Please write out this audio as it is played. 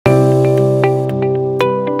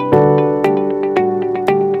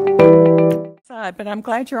outside, but I'm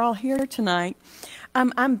glad you're all here tonight.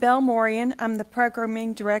 I'm Belle Morian. I'm the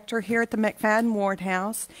programming director here at the McFaddin-Ward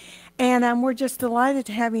House, and we're just delighted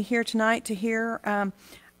to have you here tonight to hear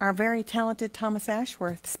our very talented Thomas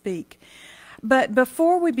Ashworth speak. But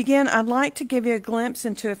before we begin, I'd like to give you a glimpse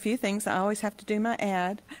into a few things. I always have to do my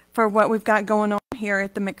ad for what we've got going on here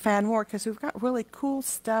at the McFaddin-Ward, because we've got really cool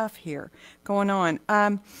stuff here going on.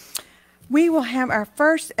 We will have our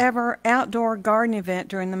first ever outdoor garden event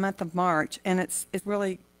during the month of March, and it's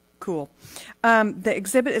really cool. The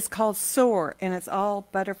exhibit is called Soar, and it's all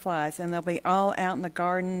butterflies, and they'll be all out in the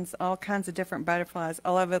gardens, all kinds of different butterflies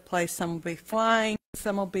all over the place. Some will be flying,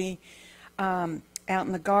 some will be out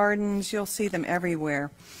in the gardens. You'll see them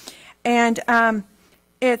everywhere. And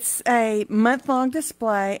it's a month-long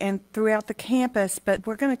display and throughout the campus, but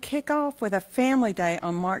we're going to kick off with a family day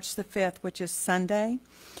on March the 5th, which is Sunday,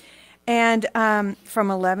 and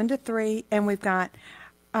from 11 to 3, and we've got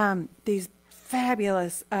these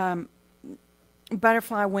fabulous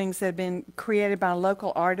butterfly wings that have been created by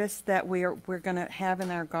local artists that we're going to have in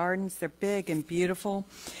our gardens. They're big and beautiful.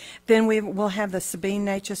 Then we'll have the Sabine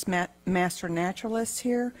Nature's Master Naturalists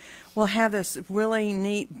here. We'll have this really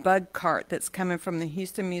neat bug cart that's coming from the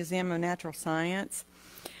Houston Museum of Natural Science.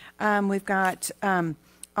 We've got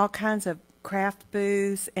all kinds of craft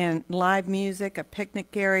booths and live music, a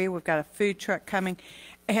picnic area. We've got a food truck coming.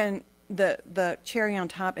 And the cherry on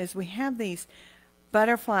top is we have these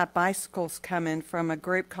butterfly bicycles coming from a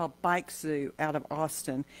group called Bike Zoo out of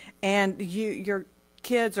Austin. And your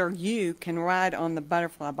kids or you can ride on the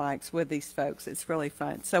butterfly bikes with these folks. It's really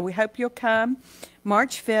fun. So we hope you'll come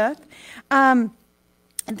March 5th. Then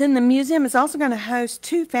the museum is also going to host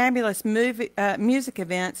two fabulous music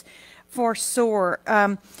events for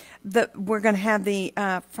SOAR. We're going to have the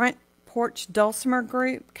Front Porch Dulcimer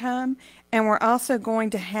group come, and we're also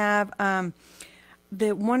going to have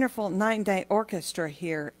the wonderful Night and Day Orchestra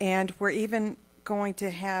here, and we're even going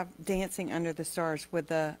to have Dancing Under the Stars with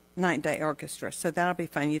the Night and Day Orchestra, so that'll be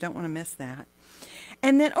fun. You don't want to miss that.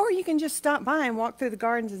 And then, or you can just stop by and walk through the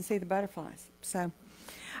gardens and see the butterflies. So,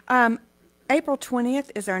 April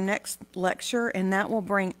 20th is our next lecture, and that will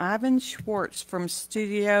bring Ivan Schwartz from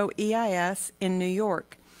Studio EIS in New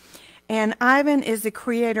York. And Ivan is the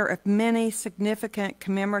creator of many significant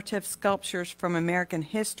commemorative sculptures from American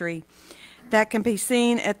history that can be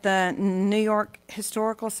seen at the New York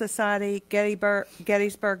Historical Society,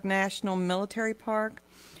 Gettysburg National Military Park,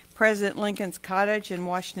 President Lincoln's Cottage in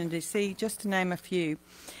Washington, D.C., just to name a few.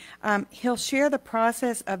 He'll share the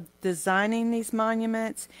process of designing these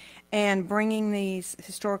monuments and bringing these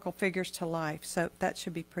historical figures to life, so that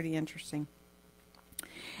should be pretty interesting.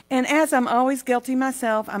 And as I'm always guilty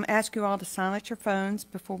myself, I'm asking you all to silence your phones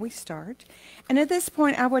before we start. And at this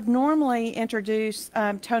point, I would normally introduce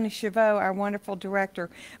Tony Chavot, our wonderful director,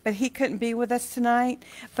 but he couldn't be with us tonight,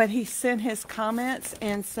 but he sent his comments,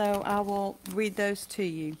 and so I will read those to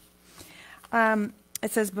you.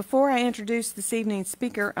 It says, before I introduce this evening's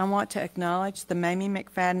speaker, I want to acknowledge the Mamie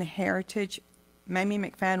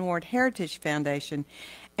McFaddin-Ward Heritage Foundation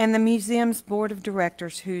and the museum's board of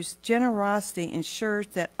directors, whose generosity ensures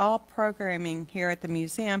that all programming here at the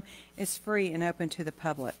museum is free and open to the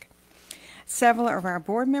public. Several of our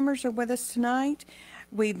board members are with us tonight.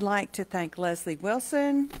 We'd like to thank Leslie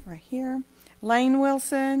Wilson, right here, Lane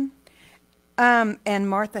Wilson, and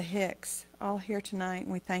Martha Hicks, all here tonight,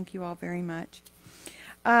 and we thank you all very much.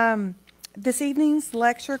 This evening's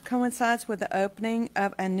lecture coincides with the opening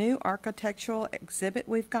of a new architectural exhibit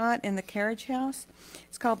we've got in the Carriage House.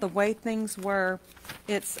 It's called The Way Things Were.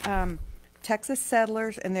 It's Texas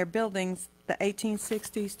settlers and their buildings, the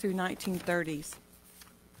 1860s through 1930s.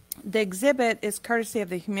 The exhibit is courtesy of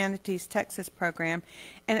the Humanities Texas program,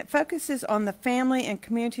 and it focuses on the family and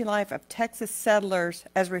community life of Texas settlers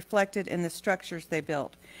as reflected in the structures they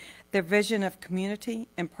built, their vision of community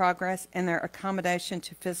and progress, and their accommodation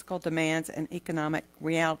to physical demands and economic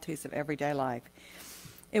realities of everyday life.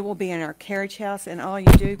 It will be in our Carriage House, and all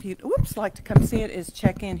you do if you'd like to come see it is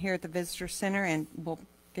check in here at the Visitor Center, and we'll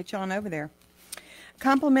get you on over there.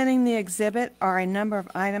 Complementing the exhibit are a number of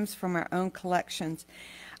items from our own collections,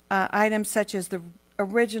 items such as the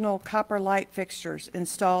original copper light fixtures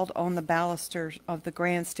installed on the balusters of the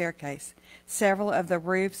grand staircase, several of the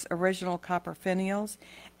roof's original copper finials,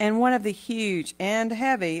 and one of the huge and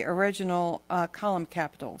heavy original column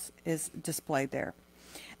capitals is displayed there.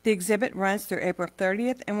 The exhibit runs through April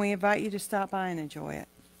 30th, and we invite you to stop by and enjoy it.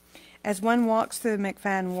 As one walks through the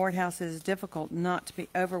McFaddin-Ward House, it is difficult not to be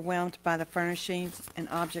overwhelmed by the furnishings and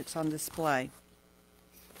objects on display.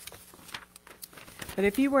 But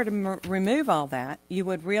if you were to remove all that, you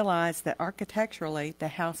would realize that architecturally the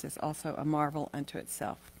house is also a marvel unto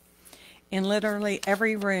itself. In literally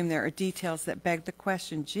every room, there are details that beg the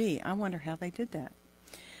question, gee, I wonder how they did that.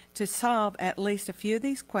 To solve at least a few of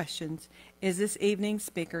these questions is this evening's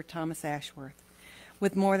speaker, Thomas Ashworth.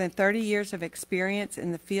 With more than 30 years of experience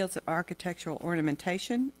in the fields of architectural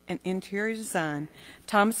ornamentation and interior design,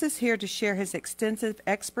 Thomas is here to share his extensive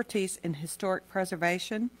expertise in historic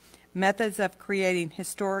preservation, methods of creating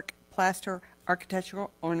historic plaster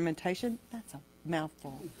architectural ornamentation, that's a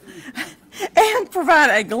mouthful, and provide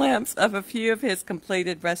a glimpse of a few of his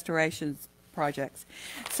completed restorations projects.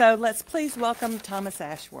 So let's please welcome Thomas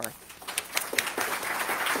Ashworth.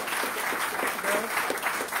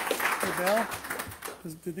 Hey, Bill.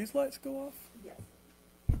 Did these lights go off? Yes.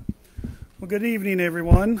 Well, good evening,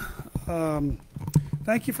 everyone.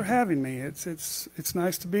 Thank you for having me. It's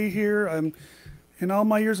nice to be here. In all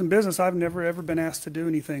my years in business, I've never ever been asked to do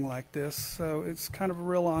anything like this, so it's kind of a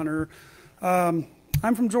real honor. I'm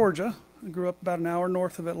from Georgia. I grew up about an hour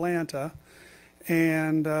north of Atlanta,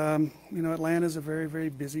 and you know, Atlanta is a very, very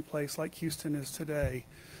busy place, like Houston is today.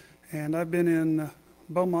 And I've been in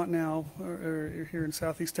Beaumont now, or here in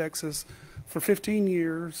Southeast Texas, for 15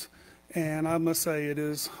 years, and I must say it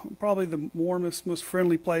is probably the warmest, most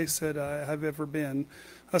friendly place that I've ever been.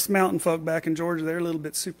 Us mountain folk back in Georgia, they're a little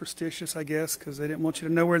bit superstitious, I guess, because they didn't want you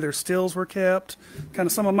to know where their stills were kept. Kind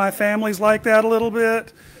of some of my family's like that a little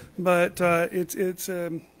bit, but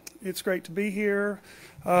it's great to be here.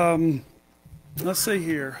 Let's see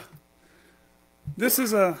here. This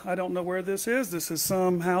is I don't know where this is. This is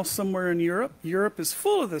some house somewhere in Europe. Europe is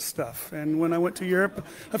full of this stuff. And when I went to Europe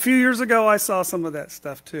a few years ago, I saw some of that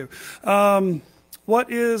stuff too. What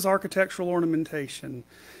is architectural ornamentation?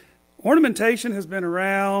 Ornamentation has been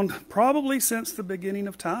around probably since the beginning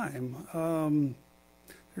of time.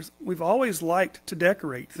 We've always liked to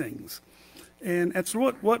decorate things. And that's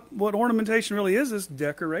what ornamentation really is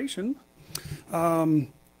decoration.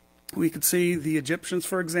 We could see the Egyptians,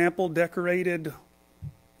 for example, decorated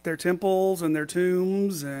their temples and their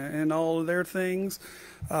tombs and all of their things,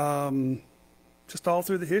 just all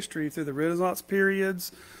through the history, through the Renaissance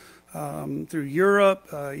periods, through Europe,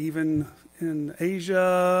 even in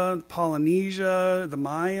Asia, Polynesia, the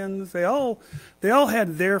Mayans. They all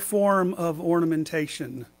had their form of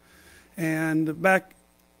ornamentation. And back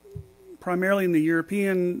primarily in the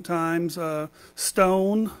European times,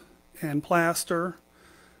 stone and plaster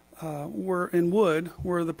and wood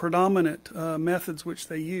were the predominant methods which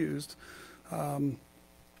they used.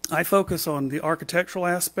 I focus on the architectural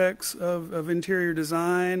aspects of interior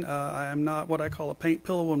design. I am not what I call a paint,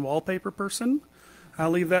 pillow, and wallpaper person.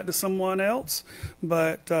 I'll leave that to someone else.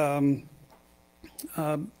 But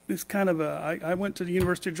it's kind of I went to the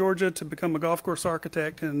University of Georgia to become a golf course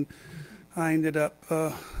architect, and I ended up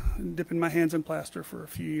dipping my hands in plaster for a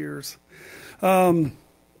few years. I'm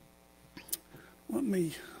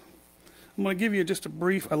going to give you just a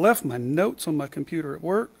brief. I left my notes on my computer at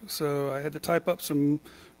work, so I had to type up some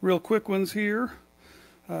real quick ones here,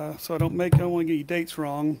 so I don't want to get you dates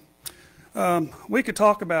wrong. We could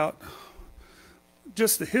talk about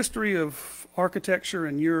just the history of architecture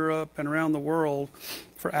in Europe and around the world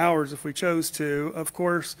for hours if we chose to. Of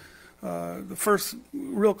course, the first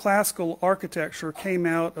real classical architecture came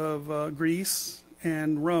out of Greece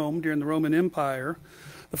and Rome during the Roman Empire.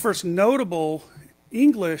 The first notable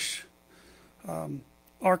English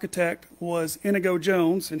architect was Inigo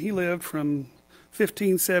Jones, and he lived from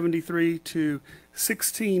 1573 to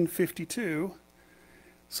 1652.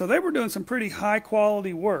 So they were doing some pretty high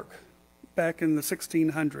quality work back in the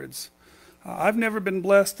 1600s. I've never been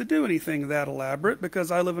blessed to do anything that elaborate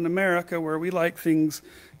because I live in America where we like things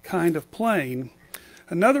kind of plain.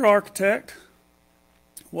 Another architect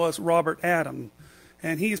was Robert Adam,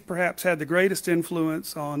 and he's perhaps had the greatest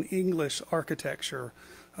influence on English architecture.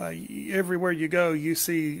 Everywhere you go, you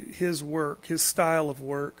see his work, his style of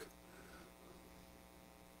work.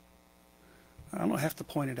 I don't have to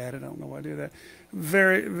point it at it. I don't know why I do that.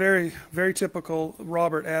 Very, very, very typical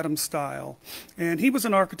Robert Adams style. And he was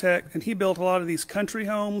an architect, and he built a lot of these country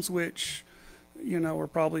homes, which, you know, were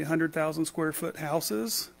probably 100,000 square foot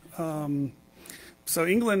houses. So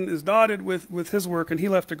England is dotted with his work, and he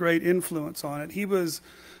left a great influence on it. He was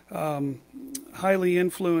highly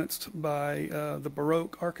influenced by the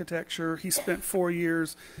Baroque architecture. He spent 4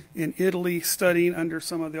 years in Italy studying under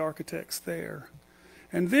some of the architects there.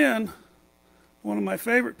 And then one of my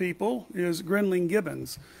favorite people is Grinling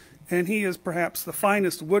Gibbons, and he is perhaps the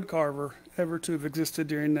finest wood carver ever to have existed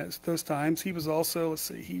during those times. He was also,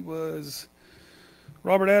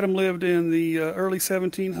 Robert Adam lived in the early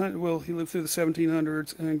 1700s, well, he lived through the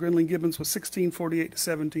 1700s, and Grinling Gibbons was 1648 to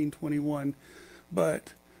 1721.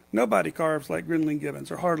 But nobody carves like Grinling Gibbons,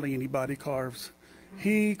 or hardly anybody carves.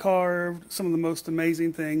 He carved some of the most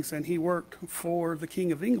amazing things, and he worked for the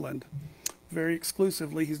King of England very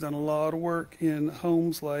exclusively. He's done a lot of work in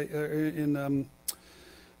homes like where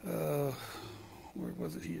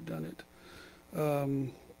was it he had done it?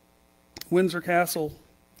 Windsor Castle,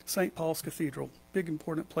 St. Paul's Cathedral, big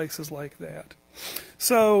important places like that.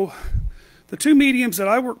 So the two mediums that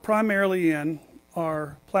I work primarily in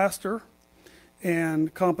are plaster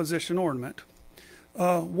and composition ornament.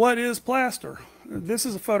 What is plaster? This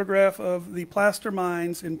is a photograph of the plaster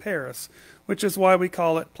mines in Paris, which is why we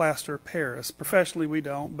call it Plaster Paris. Professionally we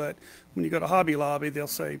don't, but when you go to Hobby Lobby they'll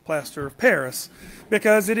say Plaster of Paris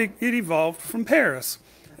because it evolved from Paris.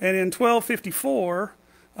 And in 1254,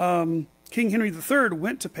 King Henry III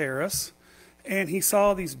went to Paris and he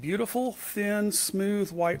saw these beautiful, thin,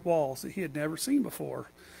 smooth white walls that he had never seen before.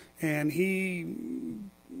 And he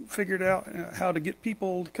figured out how to get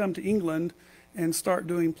people to come to England and start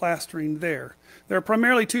doing plastering there. There are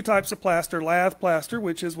primarily two types of plaster: lath plaster,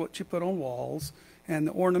 which is what you put on walls, and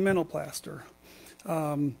the ornamental plaster.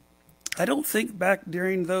 I don't think back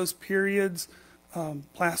during those periods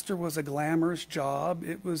plaster was a glamorous job.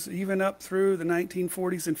 It was even up through the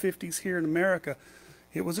 1940s and 50s here in America.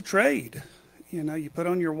 It was a trade. You know, you put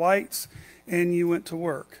on your whites and you went to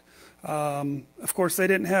work. Of course, they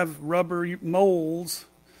didn't have rubber molds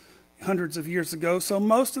hundreds of years ago, so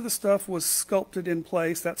most of the stuff was sculpted in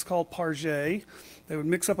place. That's called parget. They would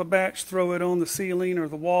mix up a batch, throw it on the ceiling or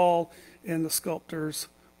the wall, and the sculptors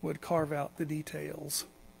would carve out the details.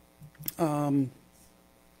 That's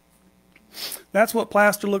what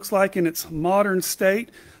plaster looks like in its modern state.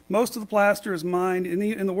 Most of the plaster is mined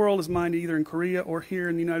in the world is mined either in Korea or here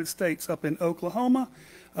in the United States, up in Oklahoma.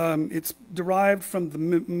 It's derived from the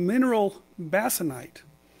mineral basanite.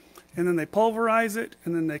 And then they pulverize it,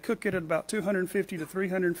 and then they cook it at about 250 to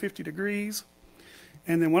 350 degrees.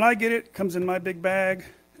 And then when I get it, it comes in my big bag,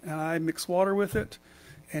 and I mix water with it,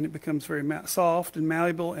 and it becomes very soft and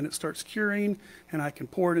malleable, and it starts curing, and I can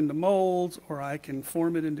pour it into molds, or I can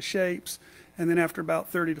form it into shapes. And then after about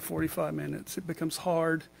 30 to 45 minutes, it becomes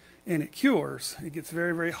hard, and it cures. It gets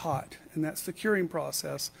very, very hot, and that's the curing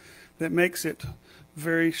process that makes it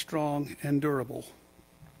very strong and durable.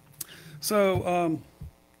 So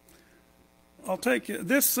I'll take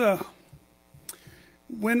this.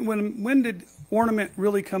 When did ornament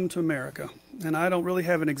really come to America? And I don't really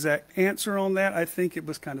have an exact answer on that. I think it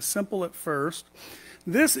was kind of simple at first.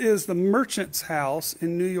 This is the Merchant's House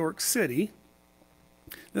in New York City.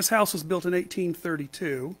 This house was built in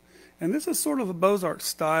 1832, and this is sort of a Beaux-Arts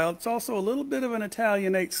style. It's also a little bit of an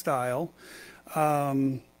Italianate style.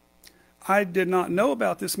 I did not know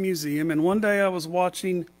about this museum, and one day I was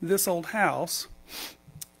watching This Old House,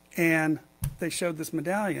 and they showed this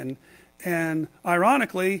medallion, and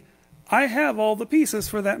ironically, I have all the pieces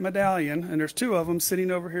for that medallion, and there's two of them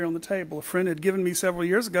sitting over here on the table. A friend had given me several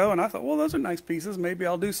years ago, and I thought, well, those are nice pieces. Maybe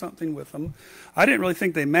I'll do something with them. I didn't really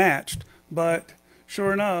think they matched, but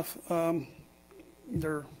sure enough,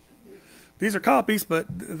 these are copies, but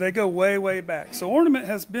they go way, way back. So ornament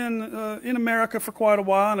has been in America for quite a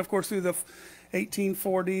while, and of course through the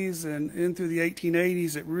 1840s and into the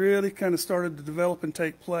 1880s, it really kind of started to develop and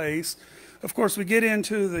take place. Of course, we get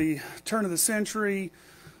into the turn of the century.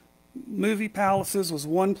 Movie palaces was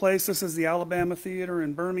one place. This is the Alabama Theater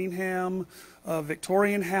in Birmingham.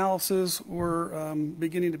 Victorian houses were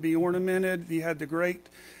beginning to be ornamented. You had the great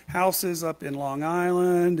houses up in Long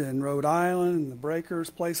Island and Rhode Island and the Breakers,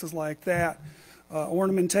 places like that.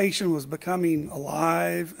 Ornamentation was becoming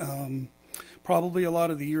alive. Probably a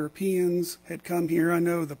lot of the Europeans had come here. I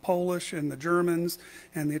know the Polish and the Germans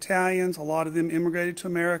and the Italians, a lot of them immigrated to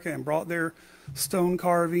America and brought their stone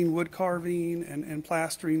carving, wood carving, and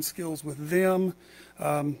plastering skills with them.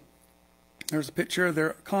 There's a picture of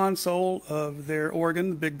their console of their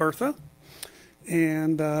organ, the Big Bertha.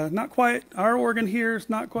 And not quite, our organ here is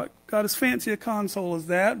not quite got as fancy a console as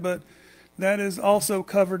that, but that is also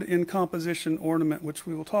covered in composition ornament, which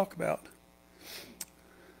we will talk about.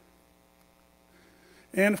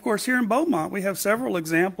 And of course, here in Beaumont, we have several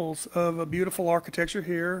examples of a beautiful architecture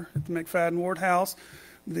here at the McFaddin-Ward House.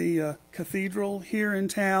 The cathedral here in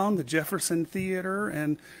town, the Jefferson Theater,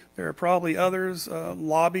 and there are probably others,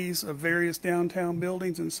 lobbies of various downtown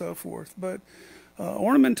buildings and so forth. But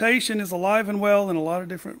ornamentation is alive and well in a lot of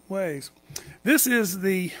different ways. This is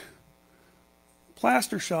the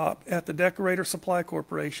plaster shop at the Decorator Supply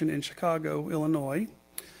Corporation in Chicago, Illinois.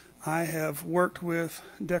 I have worked with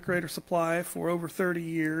Decorator Supply for over 30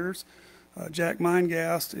 years. Jack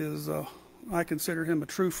Meingast is, I consider him a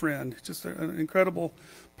true friend, just an incredible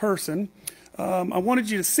person. I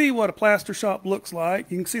wanted you to see what a plaster shop looks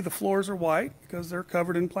like. You can see the floors are white because they're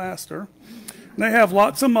covered in plaster. They have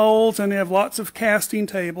lots of molds, and they have lots of casting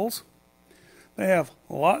tables. They have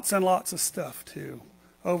lots and lots of stuff, too.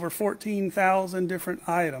 Over 14,000 different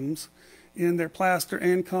items in their plaster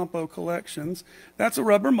and compo collections. That's a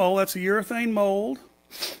rubber mold. That's a urethane mold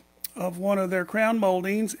of one of their crown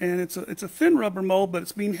moldings, and it's a thin rubber mold, but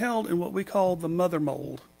it's being held in what we call the mother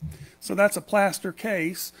mold. So that's a plaster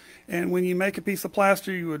case, and when you make a piece of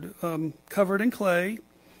plaster, you would cover it in clay,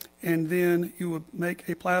 and then you would make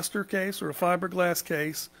a plaster case or a fiberglass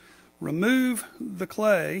case, remove the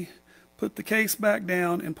clay, put the case back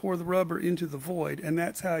down, and pour the rubber into the void, and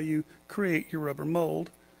that's how you create your rubber mold.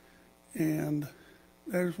 And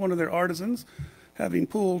there's one of their artisans having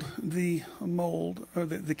pulled the mold, or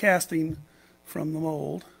the casting from the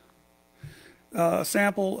mold. A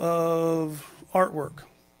sample of artwork.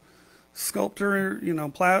 Sculpture, you know,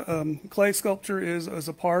 clay sculpture is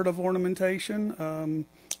a part of ornamentation.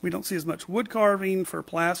 We don't see as much wood carving for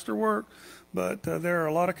plaster work, but there are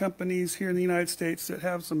a lot of companies here in the United States that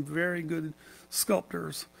have some very good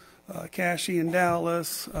sculptors. Cashy in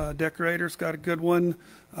Dallas, Decorator's got a good one.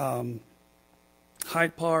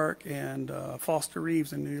 Hyde Park and Foster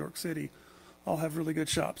Reeves in New York City all have really good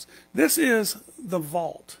shops. This is the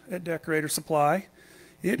vault at Decorator Supply.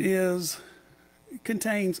 It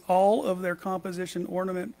contains all of their composition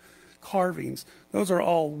ornament carvings. Those are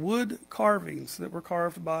all wood carvings that were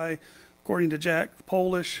carved by, according to Jack, the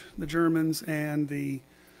Polish, the Germans, and the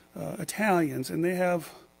Italians. And they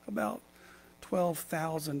have about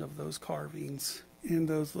 12,000 of those carvings in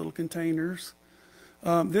those little containers.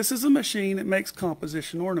 This is a machine that makes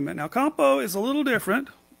composition ornament. Now, compo is a little different.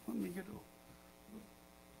 Let me get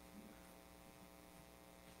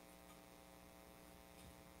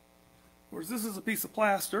whereas this is a piece of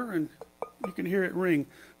plaster, and you can hear it ring.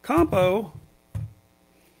 Compo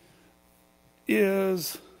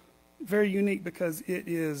is very unique because it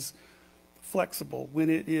is flexible when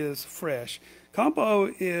it is fresh. Compo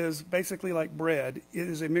is basically like bread. It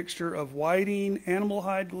is a mixture of whiting, animal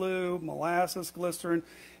hide glue, molasses, glycerin,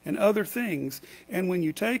 and other things. And when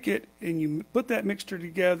you take it and you put that mixture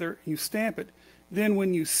together, you stamp it, then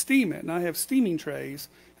when you steam it, and I have steaming trays,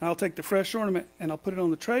 and I'll take the fresh ornament and I'll put it on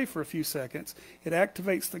the tray for a few seconds, it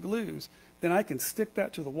activates the glues. Then I can stick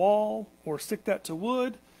that to the wall or stick that to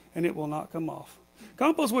wood, and it will not come off.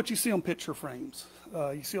 Compo is what you see on picture frames.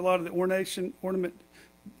 You see a lot of the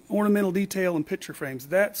ornamental detail in picture frames.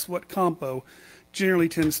 That's what compo generally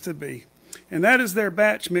tends to be. And that is their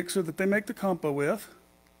batch mixer that they make the compo with.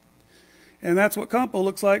 And that's what compo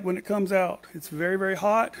looks like when it comes out. It's very, very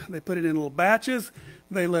hot. They put it in little batches.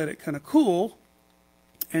 They let it kind of cool.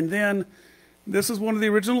 And then this is one of the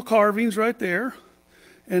original carvings right there.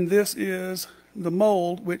 And this is the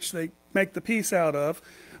mold which they make the piece out of.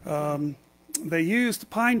 They used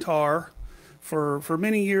pine tar for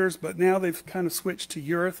many years, but now they've kind of switched to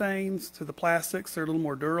urethanes, to the plastics. They're a little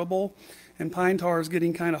more durable. And pine tar is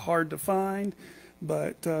getting kind of hard to find.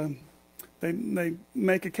 But they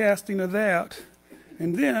make a casting of that.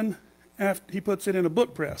 And then after he puts it in a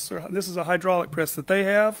book press. Or this is a hydraulic press that they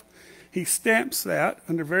have. He stamps that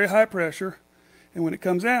under very high pressure. And when it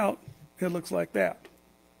comes out, it looks like that.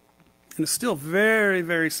 And it's still very,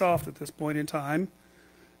 very soft at this point in time.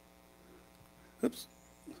 Oops.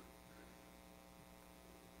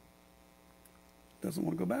 Doesn't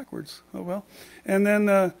want to go backwards. Oh well. And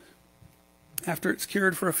then after it's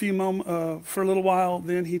cured for for a little while,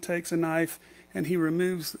 then he takes a knife and he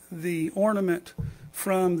removes the ornament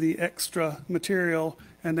from the extra material,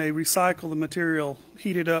 and they recycle the material,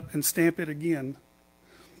 heat it up, and stamp it again.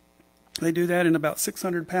 They do that in about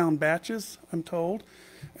 600-pound batches, I'm told.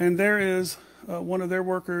 And there is one of their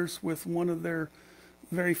workers with one of their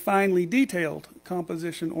very finely detailed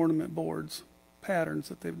composition ornament boards, patterns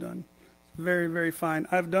that they've done. Very, very fine.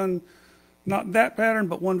 I've done not that pattern,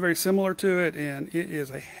 but one very similar to it, and it is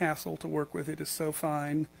a hassle to work with. It is so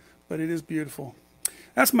fine, but it is beautiful.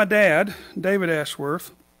 That's my dad, David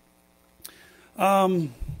Ashworth.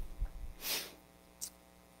 When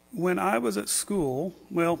I was at school,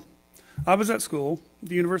 the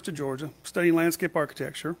University of Georgia, studying landscape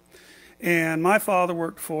architecture, and my father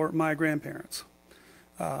worked for my grandparents.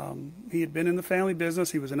 He had been in the family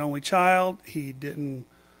business. He was an only child. He didn't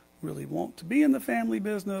really want to be in the family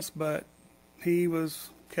business, but he was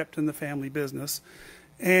kept in the family business.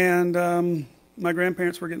 And my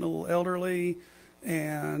grandparents were getting a little elderly,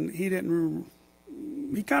 and he kind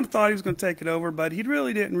of thought he was going to take it over, but he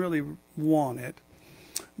really didn't really want it.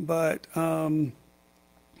 But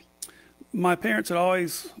my parents had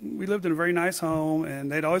always, we lived in a very nice home, and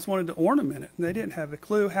they'd always wanted to ornament it, and they didn't have a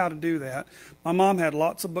clue how to do that. My mom had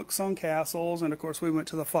lots of books on castles, and of course we went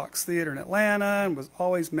to the Fox Theater in Atlanta and was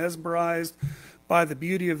always mesmerized by the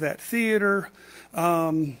beauty of that theater.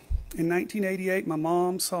 In 1988, my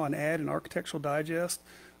mom saw an ad in Architectural Digest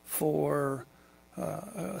for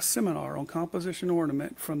a seminar on composition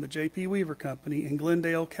ornament from the J.P. Weaver Company in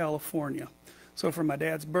Glendale, California. So for my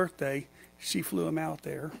dad's birthday, she flew him out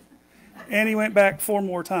there. And he went back 4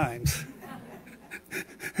 more times.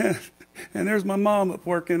 And there's my mom up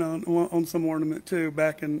working on some ornament too,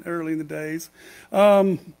 back in early in the days.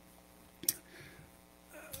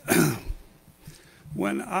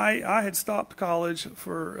 When I had stopped college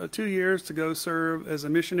for 2 years to go serve as a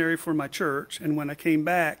missionary for my church, and when I came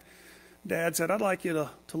back, Dad said, I'd like you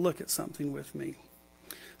to look at something with me.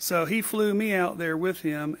 So he flew me out there with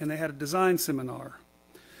him, and they had a design seminar.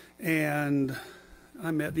 And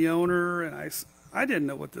I met the owner, and I didn't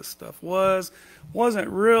know what this stuff was. Wasn't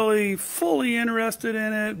really fully interested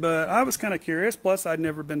in it, but I was kind of curious. Plus, I'd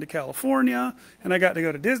never been to California, and I got to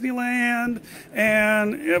go to Disneyland,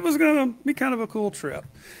 and it was going to be kind of a cool trip.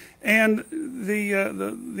 And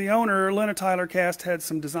the owner, Lena Tyler Cast, had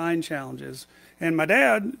some design challenges. And my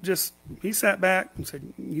dad he sat back and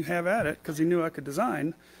said, you have at it, because he knew I could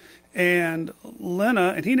design. And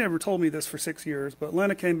Lena, and he never told me this for 6 years, but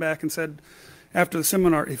Lena came back and said, after the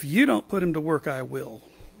seminar, if you don't put him to work, I will.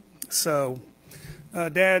 So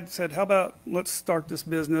Dad said, how about let's start this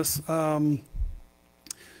business. I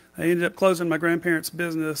ended up closing my grandparents'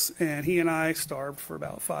 business, and he and I starved for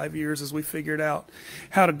about 5 years as we figured out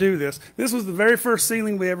how to do this. This was the very first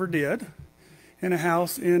ceiling we ever did in a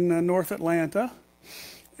house in North Atlanta.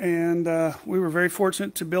 And we were very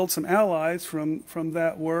fortunate to build some allies from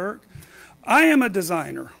that work. I am a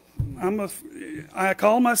designer. I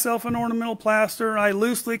call myself an ornamental plaster. I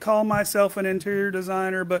loosely call myself an interior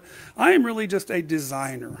designer, but I am really just a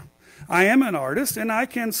designer. I am an artist, and I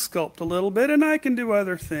can sculpt a little bit, and I can do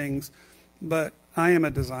other things, but I am a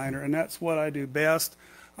designer, and that's what I do best.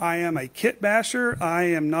 I am a kit basher. I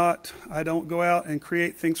don't go out and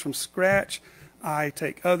create things from scratch. I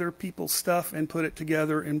take other people's stuff and put it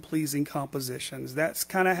together in pleasing compositions. That's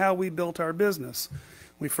kind of how we built our business.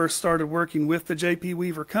 We first started working with the J.P.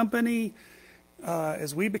 Weaver Company.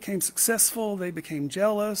 As we became successful, they became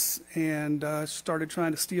jealous and started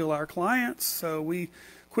trying to steal our clients. So we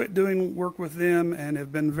quit doing work with them and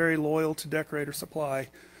have been very loyal to Decorator Supply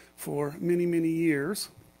for many, many years.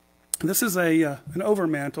 This is an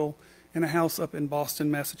overmantel in a house up in Boston,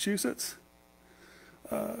 Massachusetts.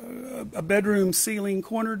 A bedroom ceiling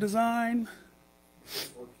corner design.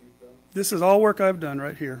 This is all work I've done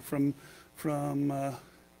right here. From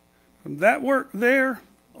that work there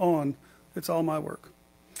on, it's all my work.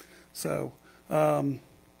 So,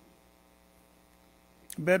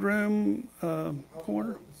 bedroom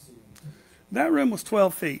corner. That room was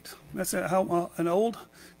 12 feet. That's an old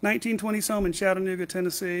 1920s home in Chattanooga,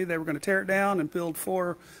 Tennessee. They were going to tear it down and build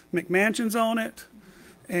 4 McMansions on it.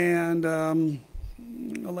 And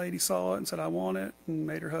a lady saw it and said, I want it, and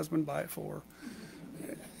made her husband buy it for her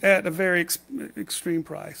at a very extreme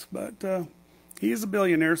price. But he is a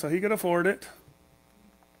billionaire, so he could afford it.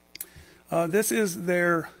 This is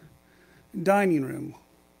their dining room.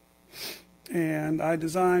 And I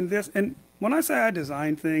designed this. And when I say I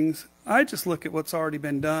design things, I just look at what's already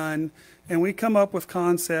been done, and we come up with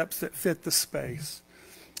concepts that fit the space.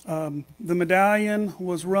 The medallion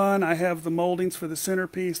was run. I have the moldings for the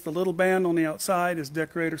centerpiece. The little band on the outside is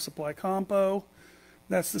Decorator Supply Compo.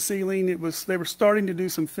 That's the ceiling. They were starting to do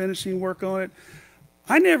some finishing work on it.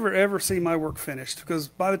 I never ever see my work finished, because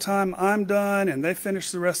by the time I'm done and they finish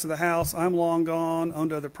the rest of the house, I'm long gone on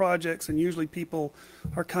to other projects, and usually people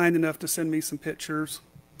are kind enough to send me some pictures.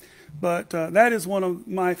 But that is one of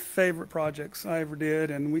my favorite projects I ever did,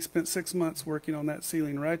 and we spent 6 months working on that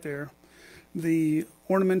ceiling right there. The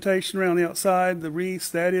ornamentation around the outside, the wreaths,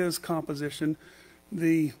 that is composition.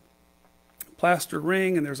 The plaster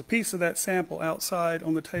ring, and there's a piece of that sample outside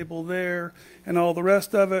on the table there, and all the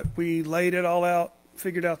rest of it, we laid it all out,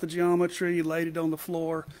 figured out the geometry, laid it on the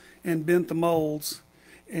floor, and bent the molds,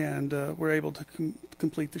 and were able to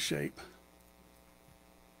complete the shape.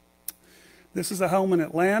 This is a home in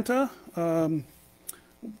Atlanta. The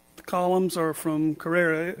columns are from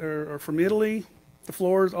Carrara, or from Italy. The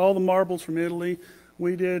floors, all the marbles from Italy.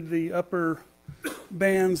 We did the upper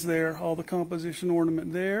bands there, all the composition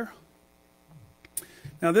ornament there.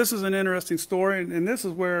 Now this is an interesting story, and this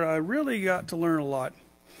is where I really got to learn a lot.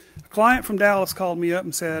 A client from Dallas called me up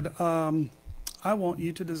and said, I want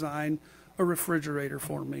you to design a refrigerator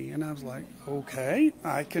for me. And I was like, okay,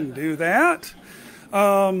 I can do that.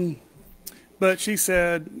 But she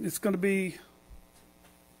said, it's going to be,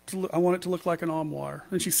 I want it to look like an armoire.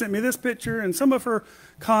 And she sent me this picture and some of her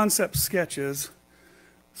concept sketches.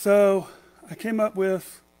 So I came up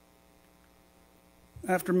with,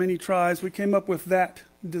 after many tries, we came up with that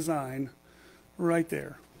design right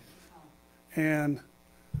there. And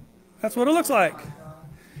that's what it looks like.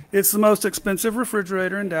 It's the most expensive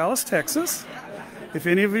refrigerator in Dallas, Texas. If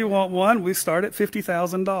any of you want one, we start at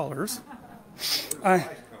 $50,000.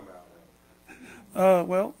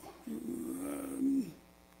 Well,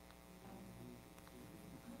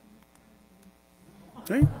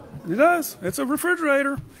 see, it does. It's a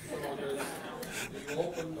refrigerator. You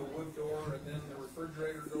open the wood door and then the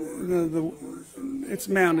refrigerator door. It's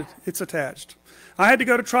mounted. It's attached. I had to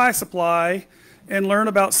go to Tri Supply and learn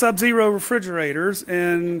about sub-zero refrigerators,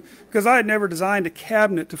 and because I had never designed a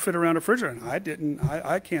cabinet to fit around a refrigerator.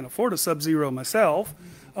 I can't afford a sub-zero myself.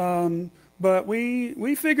 But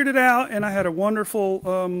we figured it out, and I had a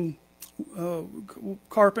wonderful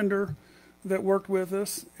carpenter that worked with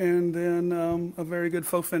us, and then a very good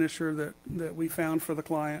faux finisher that we found for the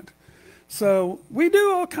client. So we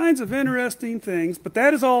do all kinds of interesting things, but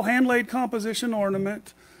that is all hand-laid composition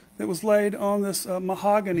ornament that was laid on this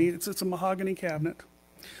mahogany. It's a mahogany cabinet.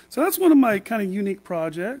 So that's one of my kind of unique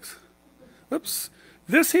projects. Oops.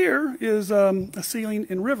 This here is a ceiling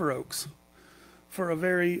in river oaks for a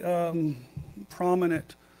very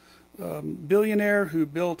prominent billionaire who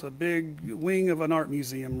built a big wing of an art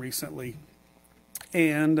museum recently.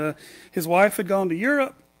 And his wife had gone to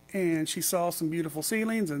Europe, and she saw some beautiful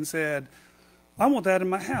ceilings and said, I want that in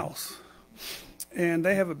my house. And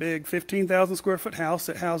they have a big 15,000 square foot house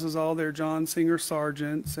that houses all their John Singer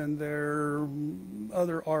Sargents and their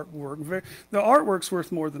other artwork. The artwork's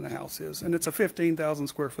worth more than the house is, and it's a 15,000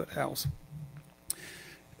 square foot house.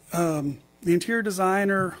 The interior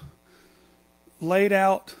designer laid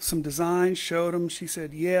out some designs, showed them. She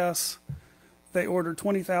said yes. They ordered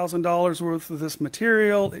 $20,000 worth of this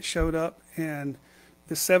material. It showed up, and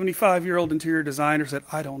this 75-year-old interior designer said,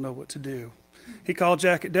 I don't know what to do. He called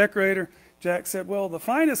Jack at Decorator. Jack said, well, the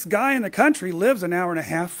finest guy in the country lives an hour and a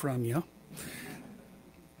half from you.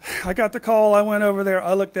 I got the call. I went over there.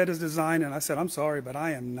 I looked at his design, and I said, I'm sorry, but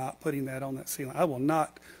I am not putting that on that ceiling. I will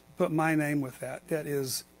not put my name with that.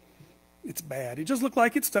 It's bad. It just looked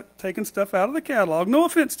like it's taking stuff out of the catalog. No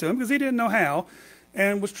offense to him, because he didn't know how,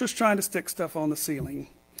 and was just trying to stick stuff on the ceiling.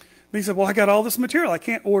 But he said, well, I got all this material. I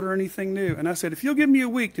can't order anything new. And I said, if you'll give me a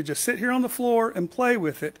week to just sit here on the floor and play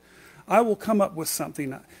with it, I will come up with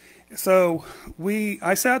something. So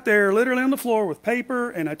I sat there literally on the floor with paper,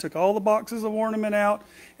 and I took all the boxes of ornament out,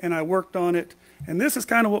 and I worked on it. And this is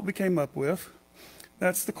kind of what we came up with.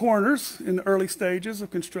 That's the corners in the early stages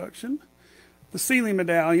of construction. The ceiling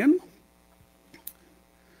medallion.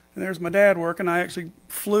 And there's my dad working. I actually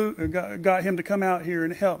got him to come out here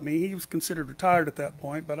and help me. He was considered retired at that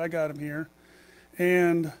point, but I got him here.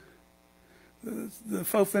 And the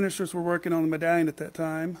faux finishers were working on the medallion at that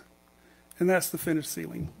time. And that's the finished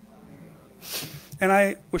ceiling. And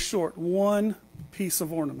I was short one piece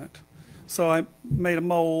of ornament. So I made a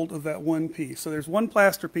mold of that one piece. So there's one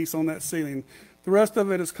plaster piece on that ceiling. The rest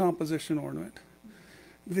of it is composition ornament.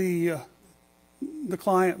 The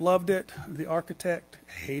client loved it. The architect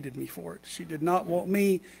hated me for it. She did not want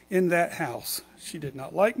me in that house. She did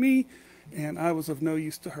not like me, and I was of no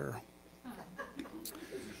use to her.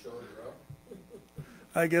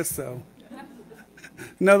 I guess so.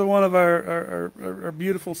 Another one of our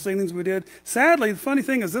beautiful ceilings we did. Sadly, the funny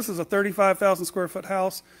thing is this is a 35,000 square foot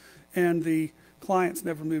house, and the clients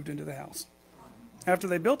never moved into the house. After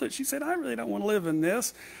they built it, she said, I really don't want to live in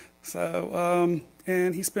this. So,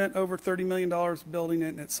 and he spent over $30 million building it,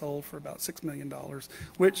 and it sold for about $6 million,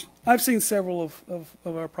 which I've seen several of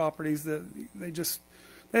our properties that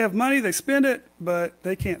they have money, they spend it, but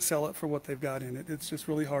they can't sell it for what they've got in it. It's just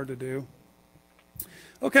really hard to do.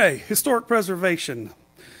 Okay, historic preservation.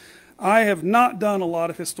 I have not done a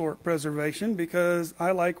lot of historic preservation because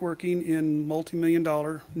I like working in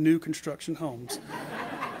multi-million-dollar new construction homes.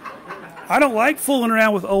 I don't like fooling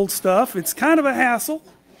around with old stuff. It's kind of a hassle.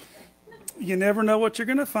 You never know what you're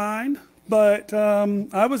going to find. But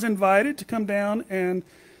I was invited to come down and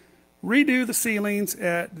redo the ceilings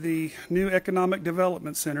at the new Economic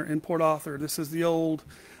Development Center in Port Arthur. This is the old,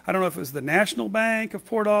 I don't know if it was the National Bank of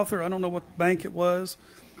Port Arthur. I don't know what bank it was.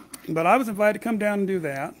 But I was invited to come down and do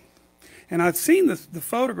that. And I'd seen the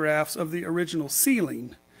photographs of the original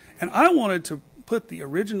ceiling. And I wanted to put the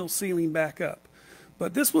original ceiling back up.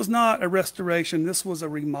 But this was not a restoration. This was a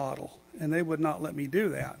remodel. And they would not let me do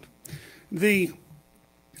that. The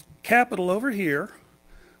capital over here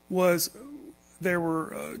was, there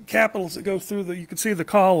were capitals that go through you could see the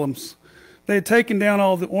columns they had taken down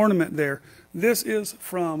all the ornament there. This is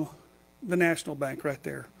from the National Bank right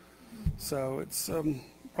there. So it's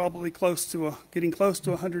probably getting close to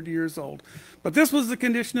 100 years old. But this was the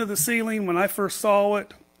condition of the ceiling when I first saw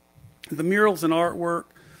it. The murals and artwork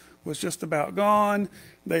was just about gone.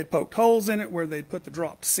 They had poked holes in it where they'd put the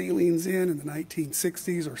dropped ceilings in the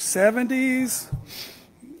 1960s or 70s.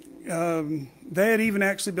 They had even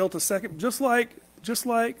actually built a second, just like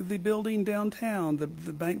the building downtown, the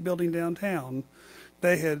bank building downtown.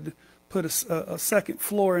 They had put a second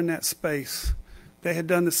floor in that space. They had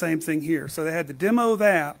done the same thing here. So they had to demo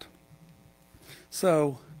that.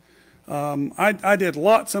 So I did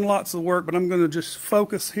lots and lots of work, but I'm going to just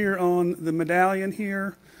focus here on the medallion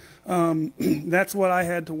here. That's what I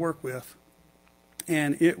had to work with.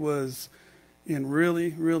 And it was in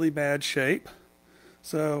really, really bad shape.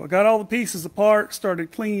 So I got all the pieces apart,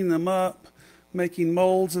 started cleaning them up, making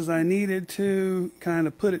molds as I needed to, kind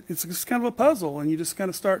of put it, it's just kind of a puzzle, and you just kind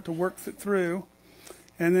of start to work it through.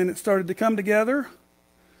 And then it started to come together,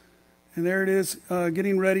 and there it is,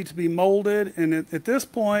 getting ready to be molded. And at this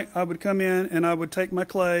point, I would come in and I would take my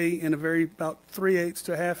clay in about 3/8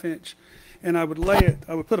 to 1/2 inch, and I would lay it,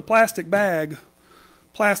 I would put a plastic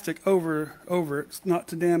over it, not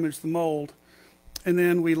to damage the mold. And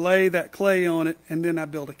then we lay that clay on it, and then I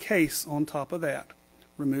build a case on top of that.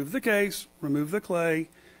 Remove the case, remove the clay,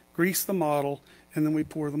 grease the model, and then we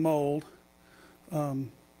pour the mold.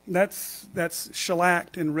 That's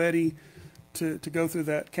shellacked and ready to go through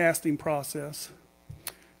that casting process.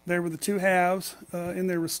 There were the two halves in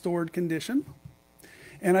their restored condition.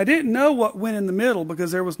 And I didn't know what went in the middle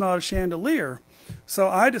because there was not a chandelier. So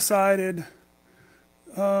I decided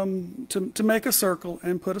to make a circle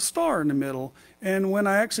and put a star in the middle. And when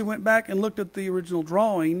I actually went back and looked at the original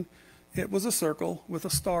drawing, it was a circle with a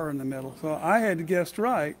star in the middle. So I had guessed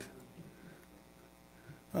right.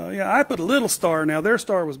 Yeah, I put a little star. Now their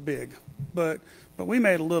star was big, but we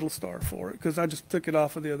made a little star for it because I just took it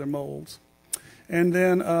off of the other molds. And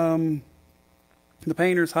then the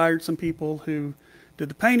painters hired some people who did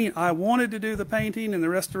the painting. I wanted to do the painting and the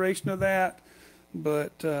restoration of that,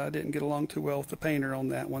 but I didn't get along too well with the painter on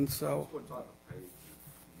that one. So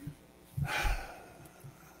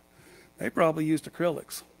they probably used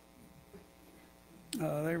acrylics.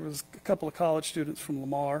 There was a couple of college students from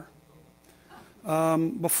Lamar.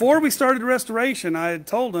 Before we started restoration, I had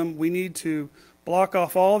told them we need to block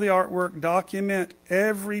off all the artwork, document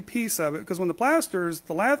every piece of it, because when the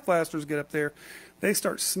lath plasters get up there, they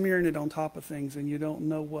start smearing it on top of things, and you don't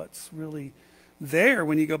know what's really there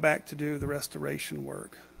when you go back to do the restoration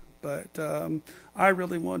work. But I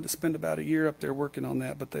really wanted to spend about a year up there working on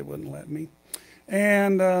that, but they wouldn't let me.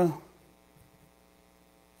 And so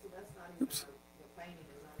that's not even the painting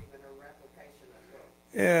is not even a replication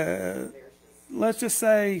of what let's just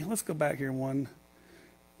say, let's go back here one.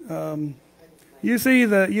 You see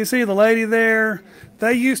the lady there?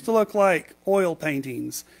 They used to look like oil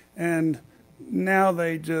paintings, and now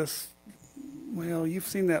they just, well, you've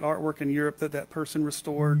seen that artwork in Europe that person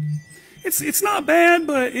restored. It's not bad,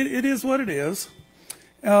 but it is what it is.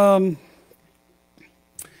 And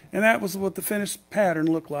that was what the finished pattern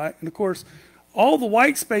looked like. And of course, all the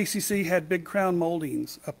white space you see had big crown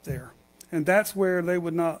moldings up there, and that's where they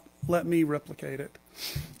would not let me replicate it.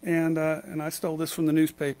 And I stole this from the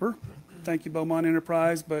newspaper. Thank you, Beaumont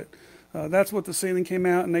Enterprise. But that's what the ceiling came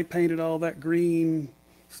out, and they painted all that green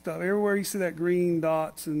stuff. Everywhere you see that green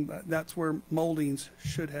dots, and that's where moldings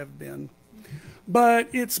should have been. But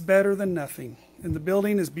it's better than nothing. And the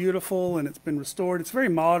building is beautiful, and it's been restored. It's very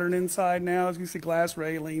modern inside now. As you see, glass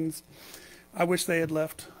railings. I wish they had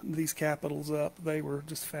left these capitals up. They were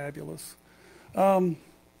just fabulous. Let's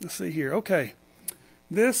see here. Okay.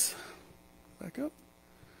 This, back up.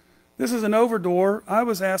 This is an overdoor. I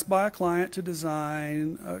was asked by a client to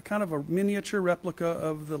design kind of a miniature replica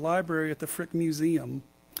of the library at the Frick Museum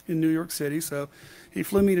in New York City. So he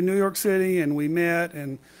flew me to New York City, and we met,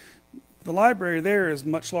 and the library there is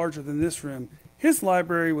much larger than this room. His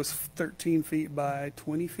library was 13 feet by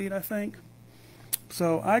 20 feet, I think.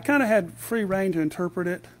 So I kind of had free reign to interpret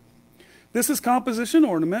it. This is composition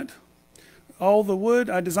ornament. All the wood,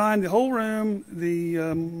 I designed the whole room. The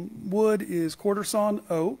wood is quarter sawn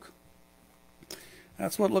oak.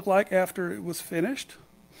 That's what it looked like after it was finished.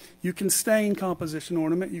 You can stain composition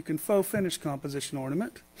ornament. You can faux finish composition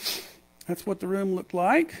ornament. That's what the room looked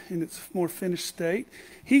like in its more finished state.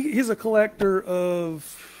 He's a collector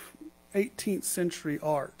of 18th century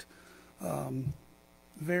art.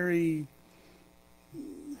 Very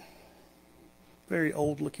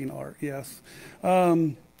old looking art, yes.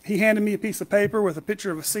 He handed me a piece of paper with a picture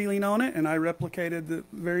of a ceiling on it, and I replicated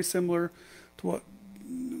very similar to what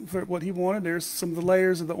for what he wanted. There's some of the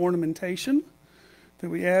layers of the ornamentation that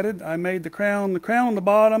we added. I made the crown on the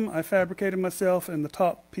bottom, I fabricated myself, and the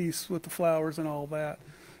top piece with the flowers and all that.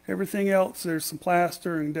 Everything else, there's some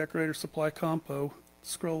plaster and decorator supply compo.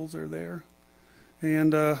 Scrolls are there.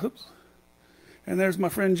 And, oops. And there's my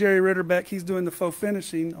friend Jerry Ritterbeck. He's doing the faux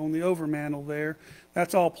finishing on the overmantel there.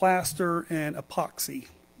 That's all plaster and epoxy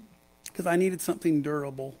because I needed something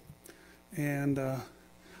durable. And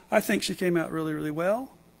I think she came out really, really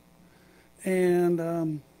well. And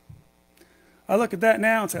I look at that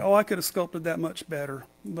now and say, oh, I could have sculpted that much better.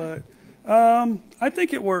 But I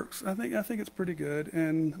think it works. I think it's pretty good,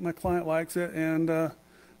 and my client likes it. And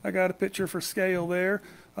I got a picture for scale there.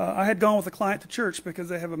 I had gone with a client to church because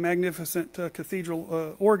they have a magnificent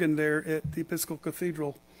cathedral organ there at the Episcopal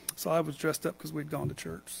Cathedral. So I was dressed up because we'd gone to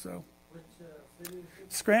church. So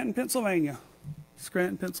Scranton, Pennsylvania.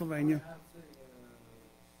 Scranton, Pennsylvania.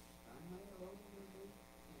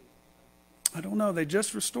 I don't know. They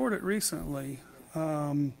just restored it recently.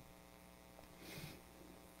 Now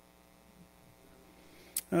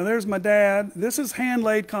there's my dad. This is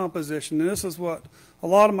hand-laid composition, and this is what a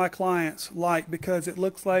lot of my clients like because it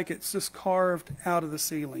looks like it's just carved out of the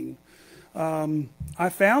ceiling. I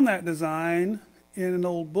found that design in an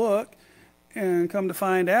old book, and come to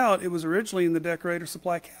find out it was originally in the Decorator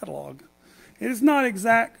Supply catalog. It is not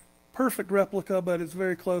exact perfect replica, but it's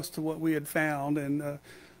very close to what we had found, and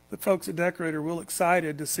the folks at Decorator were real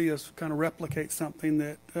excited to see us kind of replicate something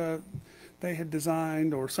that they had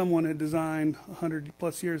designed or someone had designed 100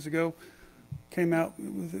 plus years ago. Came out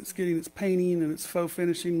with its getting its painting and its faux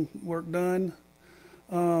finishing work done.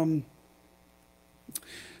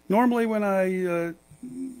 Normally when I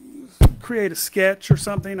create a sketch or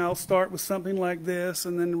something, I'll start with something like this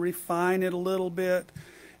and then refine it a little bit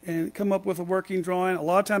and come up with a working drawing. A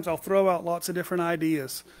lot of times I'll throw out lots of different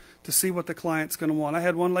ideas to see what the client's going to want. I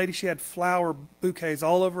had one lady, she had flower bouquets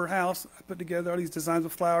all over her house. I put together all these designs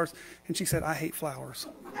of flowers, and she said, I hate flowers.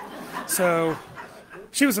 So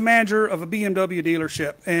she was a manager of a BMW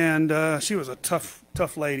dealership, and she was a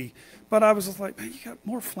tough lady. But I was just like, man, you got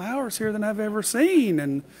more flowers here than I've ever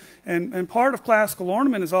seen. And part of classical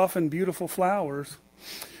ornament is often beautiful flowers.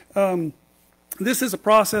 This is a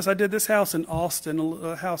process. I did this house in Austin,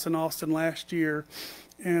 a house in Austin last year.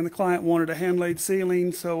 And the client wanted a hand-laid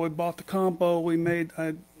ceiling, so we bought the compo.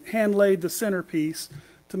 I hand-laid the centerpiece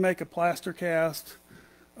to make a plaster cast.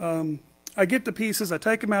 I get the pieces, I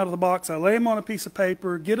take them out of the box, I lay them on a piece of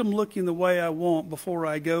paper, get them looking the way I want before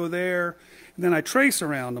I go there, and then I trace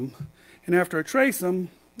around them. And after I trace them,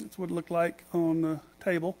 that's what it looked like on the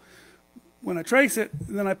table. When I trace it,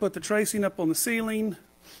 then I put the tracing up on the ceiling,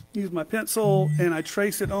 use my pencil, and I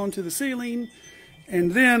trace it onto the ceiling,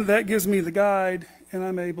 and then that gives me the guide, and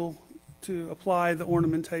I'm able to apply the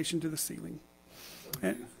ornamentation to the ceiling.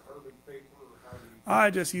 And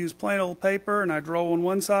I just use plain old paper, and I draw on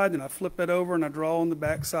one side, and I flip it over, and I draw on the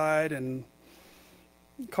back side. And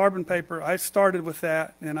carbon paper, I started with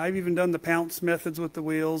that, and I've even done the pounce methods with the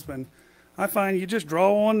wheels. And I find you just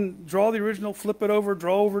draw the original, flip it over,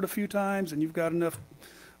 draw over it a few times, and you've got enough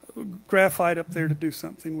graphite up there to do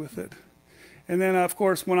something with it. And then, of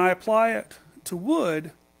course, when I apply it to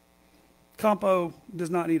wood, compo does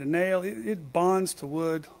not need a nail. It bonds to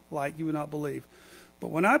wood like you would not believe. But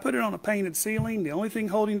when I put it on a painted ceiling, the only thing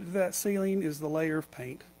holding it to that ceiling is the layer of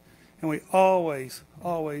paint. And we always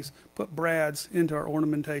put brads into our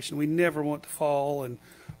ornamentation. We never want to fall and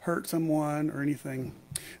hurt someone or anything.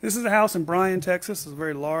 This is a house in Bryan, Texas. It's a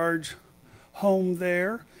very large home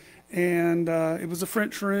there. And it was a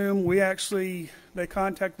French room. They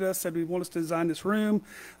contacted us, said we want us to design this room.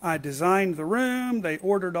 I designed the room. They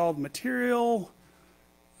ordered all the material.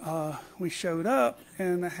 We showed up,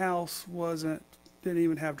 and the house didn't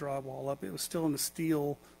even have drywall up. It was still in the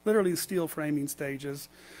steel, literally the steel framing stages.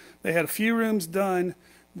 They had a few rooms done.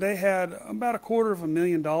 They had about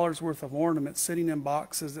 $250,000 worth of ornaments sitting in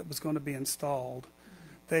boxes that was going to be installed.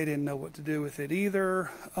 They didn't know what to do with it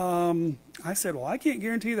either. I said, well, I can't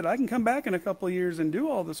guarantee that I can come back in a couple of years and do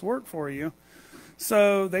all this work for you.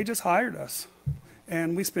 So they just hired us.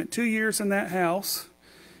 And we spent 2 years in that house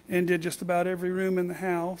and did just about every room in the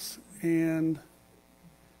house. And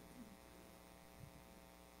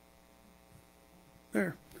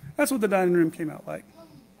there. That's what the dining room came out like.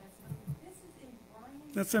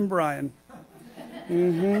 That's in Bryan.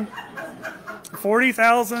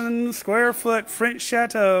 40,000 square foot French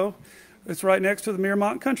chateau. It's right next to the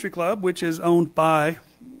Miramont Country Club, which is owned by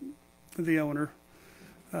the owner.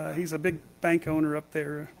 He's a big bank owner up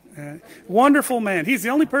there. Wonderful man. He's the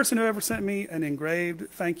only person who ever sent me an engraved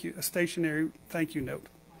a stationary thank you note.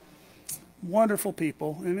 wonderful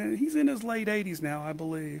people, and he's in his late 80s now, I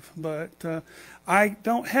believe. But I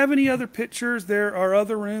don't have any other pictures. There are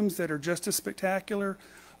other rooms that are just as spectacular.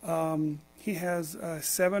 He has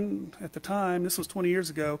 7 at the time. This was 20 years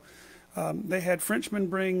ago. They had Frenchmen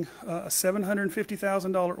bring a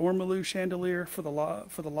 $750,000 ormolu chandelier for the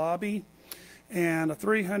lobby, and a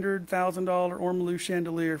 $300,000 ormolu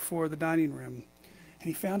chandelier for the dining room. And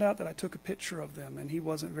he found out that I took a picture of them, and he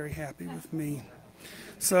wasn't very happy with me.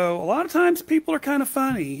 So a lot of times people are kind of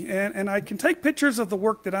funny, and I can take pictures of the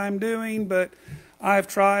work that I'm doing, but I've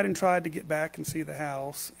tried and tried to get back and see the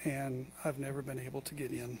house, and I've never been able to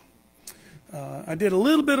get in. I did a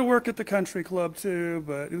little bit of work at the country club too,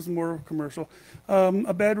 but it was more commercial.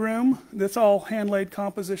 A bedroom that's all hand-laid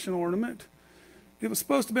composition ornament. It was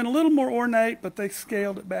supposed to have been a little more ornate, but they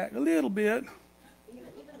scaled it back a little bit. Even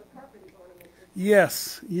the carpet is ornamented.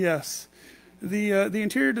 Yes, yes. The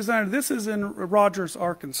interior designer, this is in Rogers,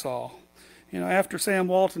 Arkansas. You know, after Sam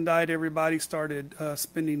Walton died, everybody started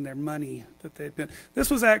spending their money that they'd been.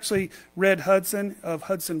 This was actually Red Hudson of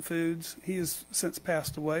Hudson Foods. He has since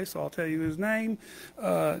passed away, so I'll tell you his name.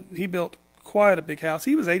 He built quite a big house.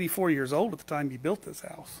 He was 84 years old at the time he built this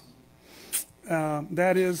house.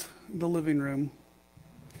 That is the living room.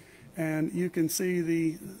 And you can see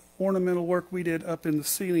the ornamental work we did up in the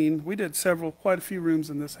ceiling. We did quite a few rooms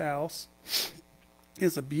in this house.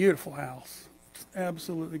 It's a beautiful house. It's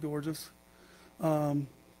absolutely gorgeous.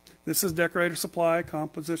 This is Decorator Supply,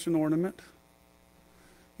 composition ornament,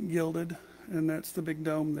 gilded, and that's the big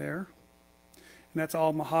dome there. And that's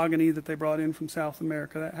all mahogany that they brought in from South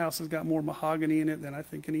America. That house has got more mahogany in it than I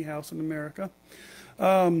think any house in America.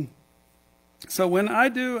 So when I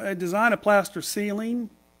design a plaster ceiling,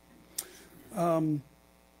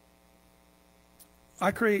 I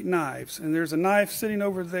create knives, and there's a knife sitting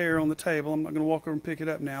over there on the table. I'm not going to walk over and pick it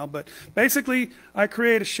up now, but basically I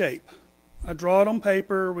create a shape. I draw it on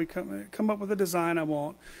paper. We come up with a design I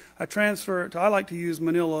want. I transfer it to, I like to use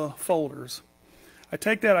manila folders. I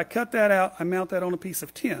take that, I cut that out, I mount that on a piece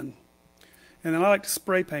of tin, and then I like to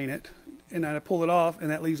spray paint it, and then I pull it off, and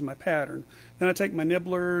that leaves my pattern. Then I take my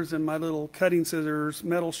nibblers and my little cutting scissors,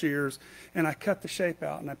 metal shears, and I cut the shape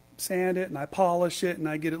out, and I sand it, and I polish it, and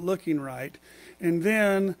I get it looking right. And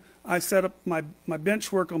then I set up my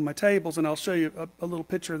bench work on my tables, and I'll show you a little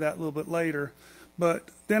picture of that a little bit later. But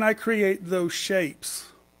then I create those shapes,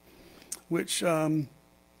 which, and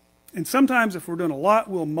sometimes if we're doing a lot,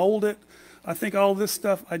 we'll mold it. I think all this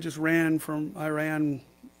stuff I just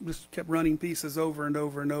kept running pieces over and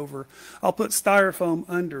over and over. I'll put styrofoam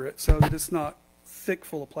under it so that it's not thick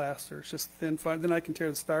full of plaster. It's just thin. Then I can tear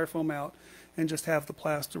the styrofoam out and just have the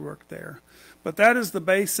plaster work there. But that is the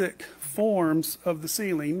basic forms of the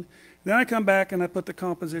ceiling. Then I come back and I put the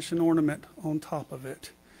composition ornament on top of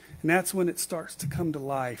it. And that's when it starts to come to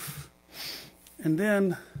life. And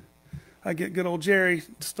then I get good old Jerry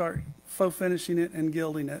to start faux finishing it and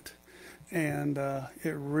gilding it. And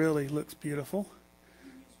it really looks beautiful.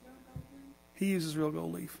 He uses real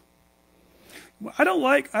gold leaf. I don't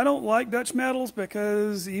like Dutch metals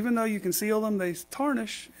because even though you can seal them, they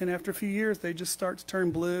tarnish, and after a few years they just start to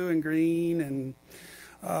turn blue and green.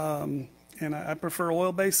 And I prefer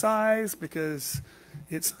oil-based size because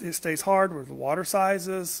it stays hard, where the water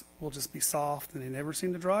sizes will just be soft and they never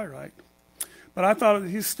seem to dry right. But I thought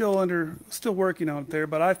he's still working on it there.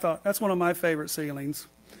 But I thought that's one of my favorite ceilings,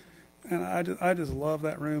 and I just love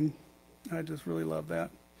that room. I just really love that.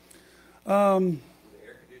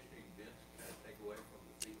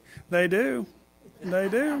 They do. They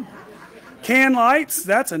do. Can lights,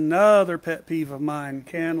 that's another pet peeve of mine,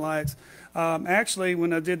 can lights. Actually,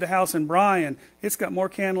 when I did the house in Bryan, it's got more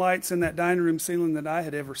can lights in that dining room ceiling than I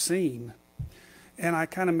had ever seen. And I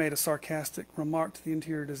kind of made a sarcastic remark to the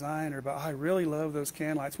interior designer about, I really love those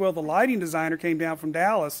can lights. Well, the lighting designer came down from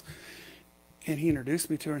Dallas, and he introduced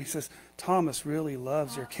me to her, and he says, Thomas really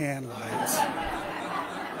loves your can lights.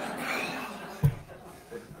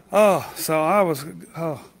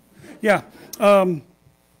 Yeah.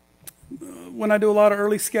 When I do a lot of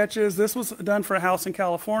early sketches, this was done for a house in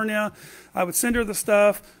California. I would send her the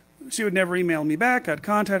stuff. She would never email me back. I'd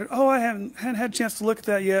contact her. Oh, I hadn't had a chance to look at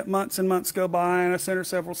that yet. Months and months go by, and I sent her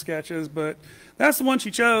several sketches. But that's the one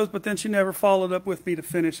she chose, but then she never followed up with me to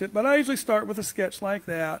finish it. But I usually start with a sketch like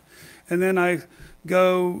that, and then I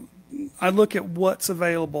look at what's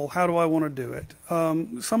available. How do I want to do it?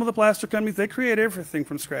 Some of the plaster companies, they create everything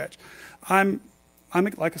from scratch.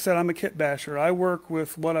 like I said, I'm a kit basher. I work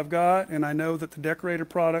with what I've got, and I know that the decorator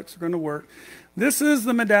products are going to work. This is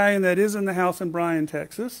the medallion that is in the house in Bryan,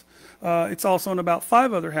 Texas. It's also in about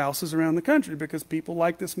 5 other houses around the country because people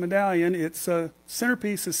like this medallion. Its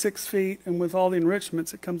centerpiece is 6 feet, and with all the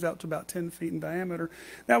enrichments, it comes out to about 10 feet in diameter.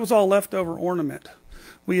 That was all leftover ornament.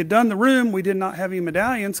 We had done the room. We did not have any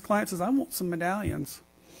medallions. Client says, I want some medallions.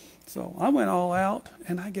 So I went all out,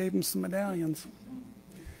 and I gave him some medallions.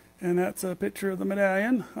 And that's a picture of the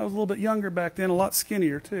medallion. I was a little bit younger back then, a lot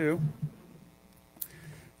skinnier too.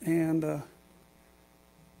 And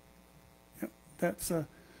yep, that's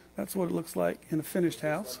what it looks like in a finished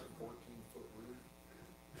house.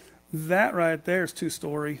 That right there is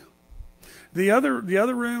 2-story. The other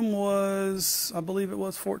room was, I believe it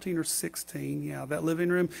was 14 or 16. Yeah, that living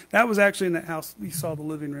room. That was actually in that house you saw the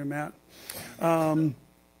living room at. And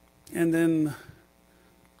then,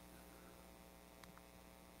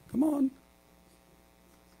 come on.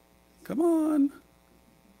 Come on.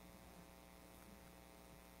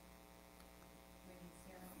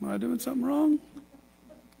 Am I doing something wrong? I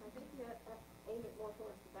think you have to aim it more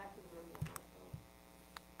towards the back of the room.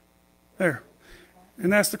 There.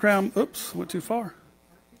 And that's the crown. Oops, went too far.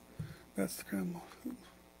 That's the crown.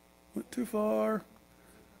 Went too far.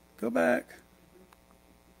 Go back.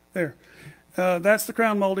 There. That's the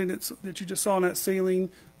crown molding that you just saw on that ceiling.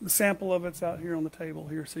 The sample of it's out here on the table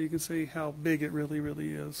here, so you can see how big it really,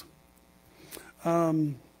 really is.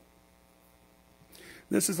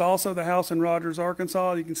 This is also the house in Rogers,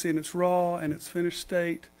 Arkansas. You can see in its raw and its finished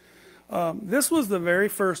state. This was the very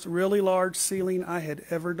first really large ceiling I had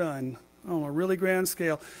ever done on a really grand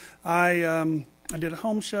scale. I did a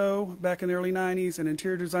home show back in the early 90s. An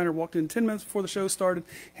interior designer walked in 10 minutes before the show started,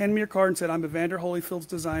 handed me a card and said, I'm Evander Holyfield's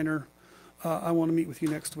designer. I want to meet with you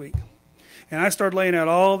next week. And I started laying out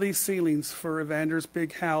all these ceilings for Evander's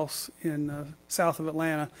big house in south of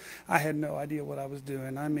Atlanta. I had no idea what I was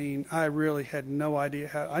doing. I mean, I really had no idea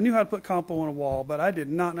how. I knew how to put compo on a wall, but I did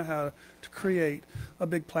not know how to create a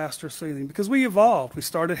big plaster ceiling because we evolved. We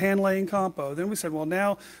started hand laying compo. Then we said, well,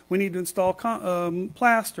 now we need to install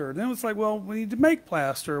plaster. Then it was like, well, we need to make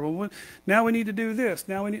plaster. Well, now we need to do this.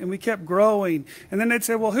 And we kept growing. And then they'd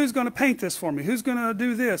say, well, who's going to paint this for me? Who's going to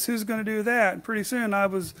do this? Who's going to do that? And pretty soon I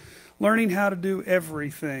was learning how to do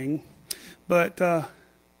everything. But that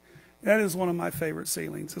is one of my favorite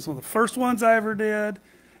ceilings. It's one of the first ones I ever did,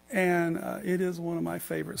 and it is one of my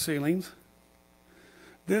favorite ceilings.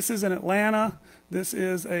 This is in Atlanta. This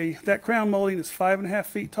is that crown molding is 5.5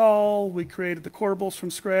 feet tall. We created the corbels from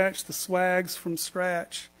scratch, the swags from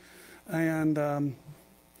scratch, and the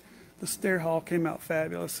stair hall came out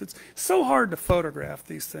fabulous. It's so hard to photograph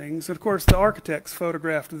these things. And of course, the architects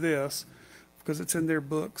photographed this because it's in their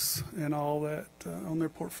books and all that, on their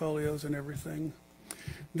portfolios and everything.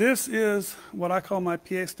 This is what I call my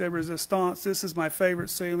pièce de résistance. This is my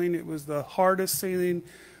favorite ceiling. It was the hardest ceiling,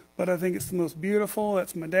 but I think it's the most beautiful.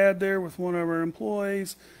 That's my dad there with one of our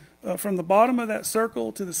employees. From the bottom of that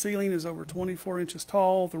circle to the ceiling is over 24 inches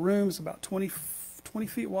tall. The room is about 20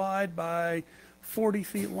 feet wide by 40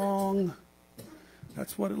 feet long.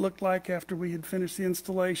 That's what it looked like after we had finished the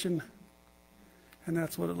installation. And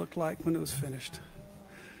that's what it looked like when it was finished.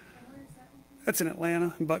 That's in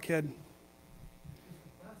Atlanta, in Buckhead.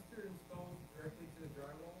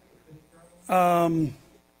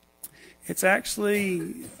 It's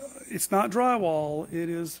actually, it's not drywall, it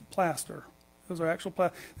is plaster. Those are actual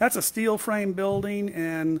plaster. That's a steel frame building,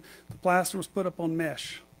 and the plaster was put up on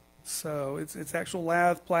mesh. So it's actual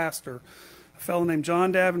lath plaster. A fellow named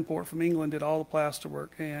John Davenport from England did all the plaster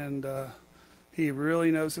work, and he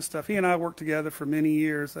really knows his stuff. He and I worked together for many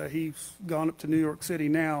years. He's gone up to New York City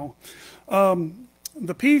now.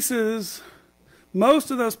 The pieces,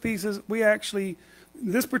 most of those pieces, we actually,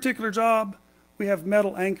 this particular job, we have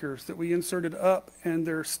metal anchors that we inserted up, and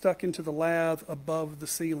they're stuck into the lath above the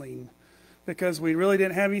ceiling because we really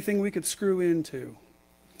didn't have anything we could screw into.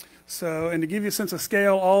 So, and to give you a sense of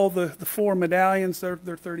scale, all the 4 medallions, they're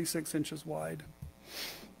 36 inches wide.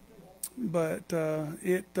 But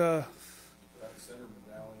That center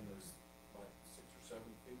medallion is like 6 or 7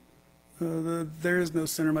 feet. there is no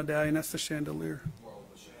center medallion. That's the chandelier. Well,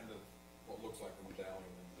 what looks like a medallion.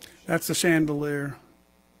 That's the chandelier.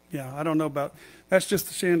 Yeah, I don't know about. That's just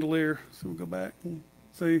the chandelier. So we'll go back and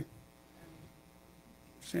see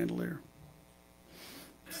chandelier.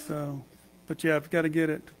 So, but yeah, I've got to get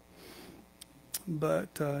it. But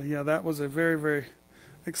yeah, that was a very, very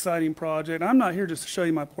exciting project. I'm not here just to show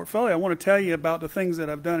you my portfolio. I want to tell you about the things that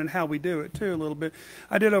I've done and how we do it too a little bit.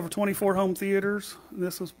 I did over 24 home theaters.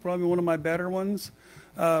 This was probably one of my better ones.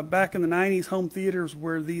 Back in the 90s, home theaters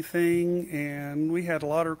were the thing, and we had a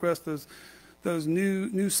lot of requests those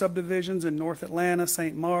new subdivisions in North Atlanta,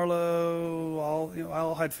 St. Marlowe,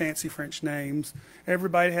 all had fancy French names.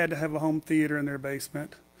 Everybody had to have a home theater in their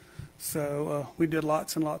basement. So we did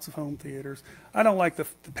lots and lots of home theaters. I don't like the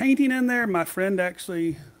painting in there. My friend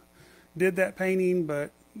actually did that painting,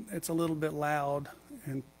 but it's a little bit loud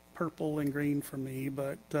and purple and green for me.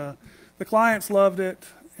 But the clients loved it,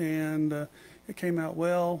 and it came out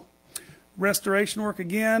well. Restoration work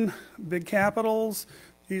again, big capitals.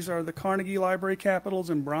 These are the Carnegie Library capitals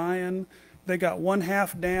in Bryan. They got one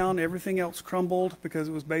half down, everything else crumbled because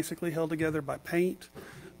it was basically held together by paint.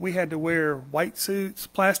 We had to wear white suits,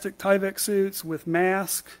 plastic Tyvek suits with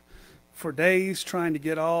masks for days trying to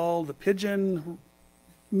get all the pigeon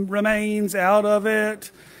remains out of it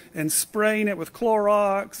and spraying it with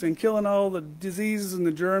Clorox and killing all the diseases and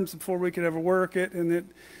the germs before we could ever work it. And it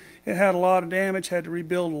had a lot of damage, had to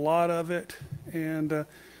rebuild a lot of it, and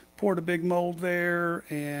poured a big mold there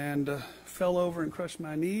and fell over and crushed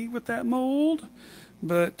my knee with that mold.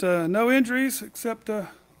 But no injuries except a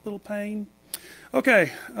little pain.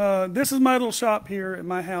 Okay, this is my little shop here at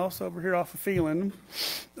my house over here off of Phelan.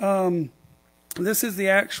 This is the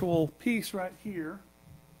actual piece right here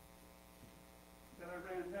that I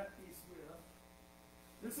ran that piece with.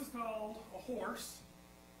 This is called a horse.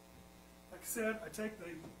 Like I said,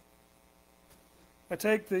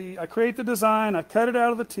 I create the design, I cut it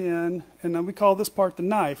out of the tin, and then we call this part the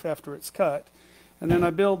knife after it's cut. And then I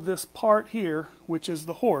build this part here, which is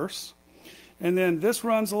the horse. And then this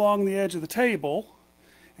runs along the edge of the table,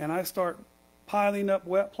 and I start piling up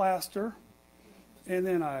wet plaster, and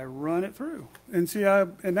then I run it through. And see,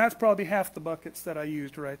 and that's probably half the buckets that I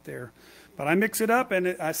used right there. But I mix it up,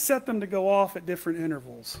 and I set them to go off at different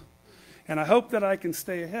intervals. And I hope that I can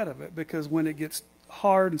stay ahead of it, because when it gets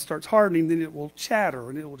hard and starts hardening, then it will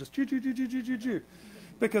chatter, and it will just choo.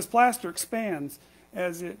 Because plaster expands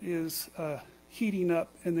as it is heating up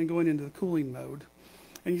and then going into the cooling mode.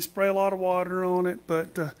 And you spray a lot of water on it,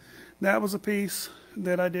 but that was a piece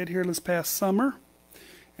that I did here this past summer.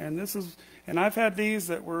 And I've had these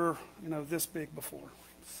that were, this big before.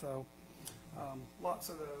 So, lots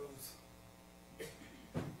of those.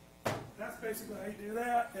 That's basically how you do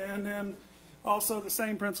that. And then also the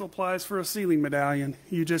same principle applies for a ceiling medallion.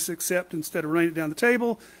 You just accept, instead of running it down the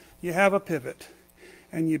table, you have a pivot,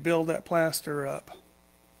 and you build that plaster up.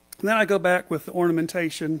 And then I go back with the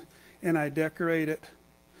ornamentation, and I decorate it.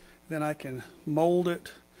 Then I can mold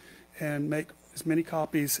it and make as many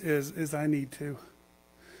copies as I need to.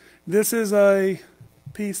 This is a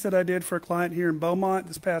piece that I did for a client here in Beaumont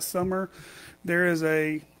this past summer. There is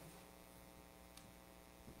this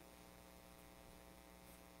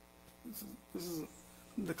is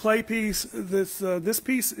the clay piece. This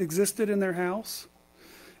piece existed in their house,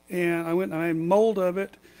 and I went and I made a mold of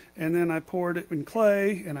it, and then I poured it in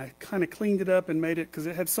clay, and I kind of cleaned it up and made it, because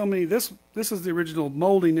it had so many, this is the original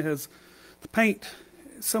molding. It has the paint,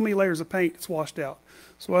 so many layers of paint, it's washed out.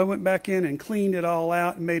 So I went back in and cleaned it all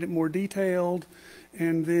out and made it more detailed,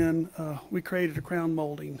 and then we created a crown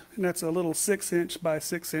molding. And that's a little 6-inch by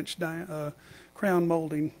 6-inch crown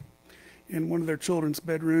molding in one of their children's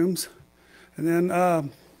bedrooms. And then,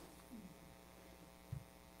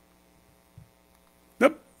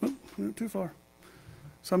 nope, not too far.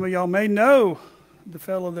 Some of y'all may know the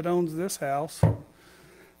fellow that owns this house.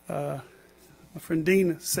 My friend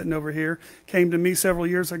Dean, sitting over here, came to me several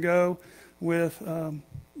years ago with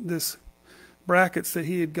this brackets that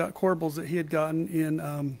he had got, corbels that he had gotten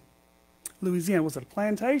in Louisiana. Was it a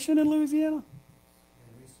plantation in Louisiana?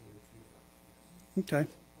 Okay.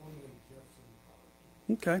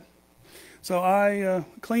 Okay. So I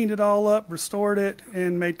cleaned it all up, restored it,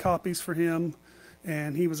 and made copies for him.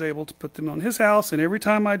 And he was able to put them on his house. And every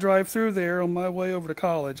time I drive through there on my way over to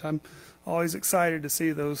college, I'm always excited to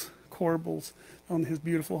see those corbels on his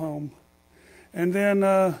beautiful home. And then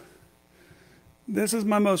this is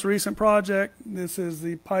my most recent project. This is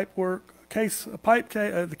the pipe work case,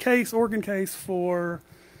 the organ case for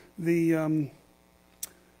the I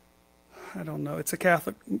don't know. It's a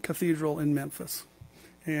Catholic cathedral in Memphis,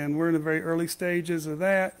 and we're in the very early stages of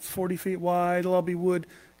that. It's 40 feet wide. It'll all be wood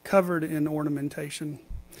covered in ornamentation.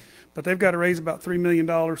 But they've got to raise about $3 million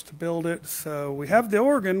to build it. So we have the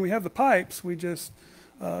organ, we have the pipes. We just,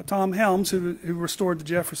 Tom Helms, who restored the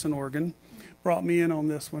Jefferson organ, brought me in on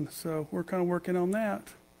this one. So we're kind of working on that.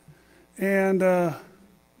 And I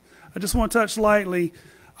just want to touch lightly.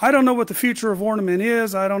 I don't know what the future of ornament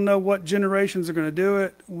is. I don't know what generations are going to do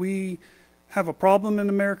it. We have a problem in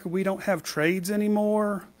America. We don't have trades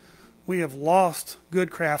anymore. We have lost good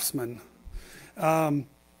craftsmen.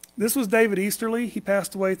 This was David Easterly. He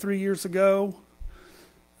passed away 3 years ago.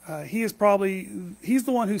 he's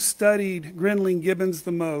the one who studied Grinling Gibbons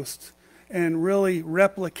the most and really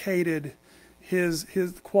replicated his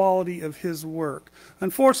quality of his work.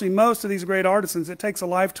 Unfortunately, most of these great artisans, it takes a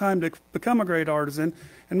lifetime to become a great artisan,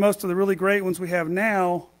 and most of the really great ones we have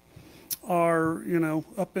now are,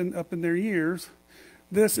 up in their years.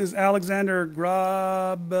 This is Alexander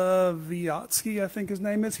Grabovyatsky, I think his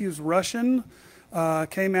name is. He was Russian.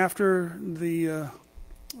 Came after the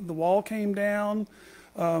wall came down.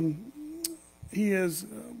 He is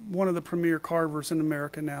one of the premier carvers in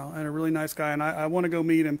America now, and a really nice guy. And I want to go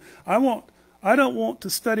meet him. I don't want to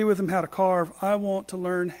study with him how to carve. I want to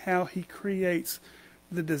learn how he creates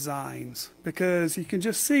the designs, because you can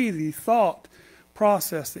just see the thought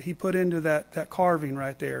process that he put into that carving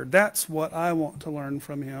right there. That's what I want to learn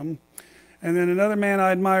from him. And then another man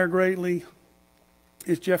I admire greatly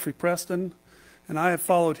is Jeffrey Preston, and I have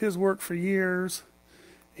followed his work for years.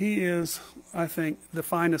 He is, I think, the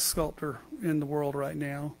finest sculptor in the world right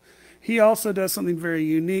now. He also does something very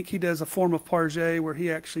unique. He does a form of parget where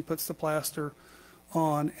he actually puts the plaster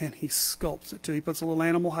on and he sculpts it too. He puts a little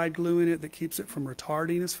animal hide glue in it that keeps it from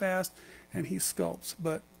retarding as fast, and he sculpts.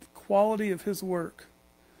 But the quality of his work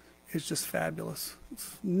is just fabulous.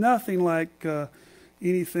 It's nothing like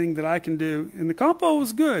anything that I can do. And the compo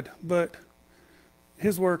is good, but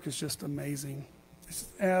his work is just amazing. It's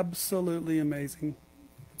absolutely amazing.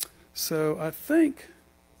 So I think,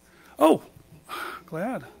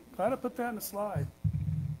 glad I put that in the slide.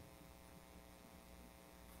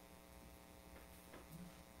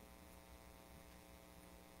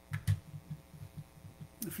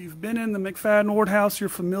 If you've been in the McFaddin-Ward House, you're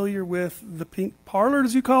familiar with the pink parlor,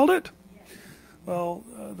 as you called it. Well,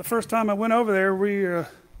 the first time I went over there,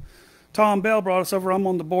 Tom Bell brought us over. I'm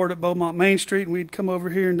on the board at Beaumont Main Street, and we'd come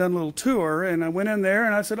over here and done a little tour. And I went in there,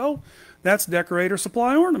 and I said, "Oh, that's Decorator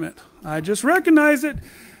Supply Ornament." I just recognized it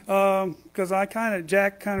because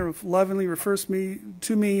Jack kind of lovingly refers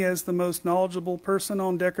to me as the most knowledgeable person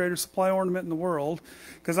on Decorator Supply Ornament in the world,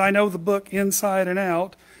 because I know the book inside and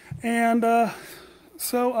out. And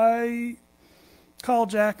so I called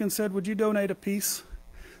Jack and said, "Would you donate a piece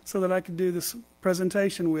so that I could do this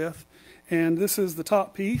presentation with?" And this is the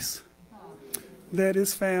top piece that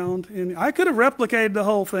is found in. I could have replicated the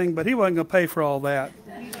whole thing, but he wasn't going to pay for all that.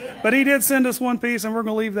 But he did send us one piece, and we're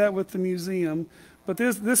going to leave that with the museum. But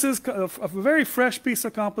this is a very fresh piece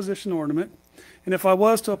of composition ornament. And if I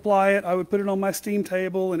was to apply it, I would put it on my steam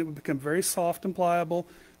table, and it would become very soft and pliable.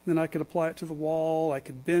 Then I could apply it to the wall. I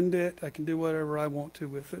could bend it. I can do whatever I want to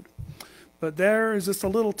with it. But there is just a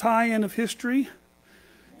little tie-in of history.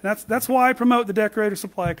 That's why I promote the Decorator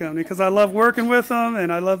Supply Company, because I love working with them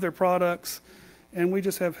and I love their products, and we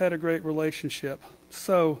just have had a great relationship.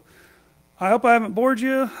 So I hope I haven't bored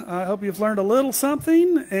you. I hope you've learned a little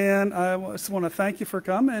something, and I just want to thank you for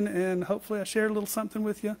coming, and hopefully I shared a little something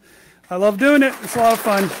with you. I love doing it. It's a lot of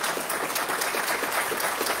fun. Does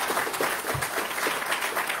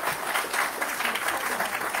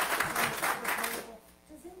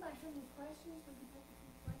anybody have any questions? We can take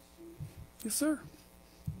a few questions. Yes, sir. You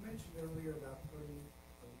mentioned earlier about putting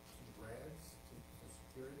some brads to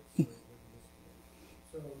secure it.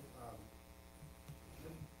 So, how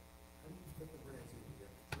do you put the brads in? You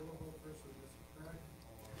have to drill a hole first so it doesn't crack?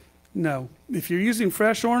 No. If you're using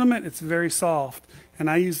fresh ornament, it's very soft. And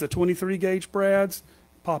I use the 23 gauge brads,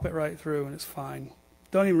 pop it right through, and it's fine.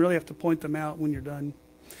 Don't even really have to point them out when you're done.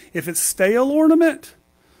 If it's stale ornament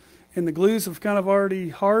and the glues have kind of already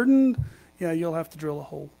hardened, yeah, you'll have to drill a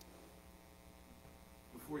hole.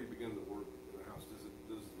 Before you begin the work in the house,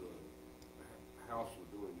 does the house you're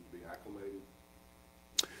doing be acclimated?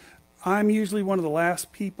 I'm usually one of the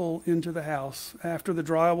last people into the house after the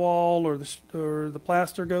drywall or the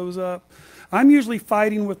plaster goes up. I'm usually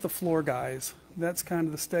fighting with the floor guys. That's kind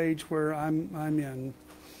of the stage where I'm in.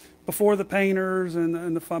 Before the painters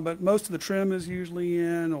and the fun, but most of the trim is usually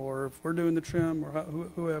in, or if we're doing the trim or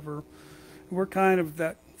whoever, we're kind of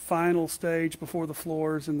that final stage before the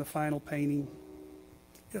floors and the final painting.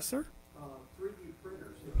 Yes, sir? 3D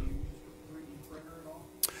printers, have you used a 3D printer at all?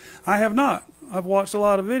 I have not. I've watched a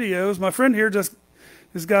lot of videos. My friend here just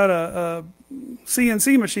has got a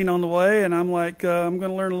CNC machine on the way, and I'm like, I'm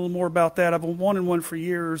going to learn a little more about that. I've wanted one for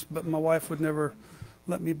years, but my wife would never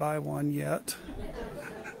let me buy one yet.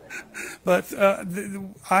 But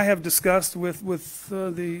I have discussed with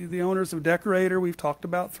the owners of Decorator. We've talked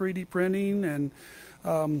about 3D printing, and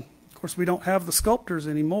of course we don't have the sculptors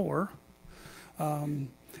anymore. And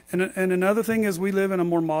another thing is we live in a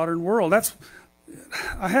more modern world. That's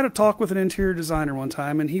I had a talk with an interior designer one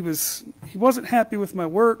time, and he wasn't happy with my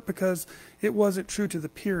work because it wasn't true to the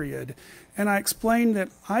period. And I explained that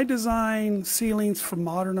I design ceilings for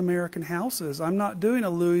modern American houses. I'm not doing a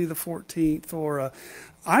Louis XIV or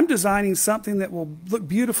I'm designing something that will look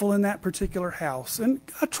beautiful in that particular house. And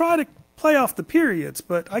I try to play off the periods,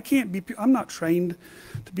 but I'm not trained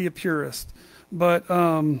to be a purist. But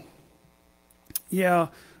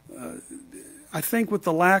I think with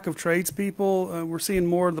the lack of tradespeople, we're seeing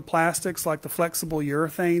more of the plastics like the flexible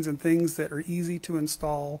urethanes and things that are easy to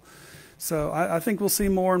install. So I think we'll see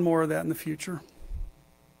more and more of that in the future.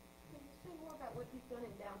 Can you say more about what you've done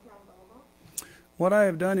in downtown Beaumont? What I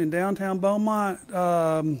have done in downtown Beaumont,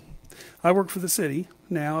 I work for the city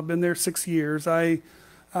now. I've been there 6 years.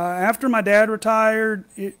 After my dad retired,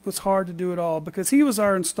 it was hard to do it all because he was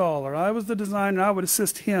our installer. I was the designer. I would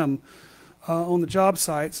assist him on the job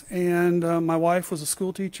sites. And my wife was a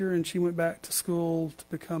school teacher, and she went back to school to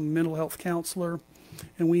become a mental health counselor,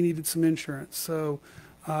 and we needed some insurance. So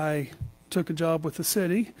I took a job with the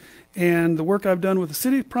city, and the work I've done with the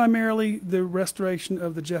city, primarily the restoration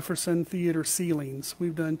of the Jefferson Theater ceilings.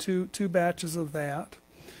 We've done two batches of that.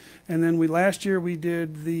 And then last year we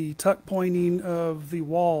did the tuck pointing of the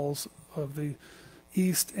walls of the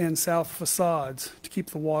east and south facades to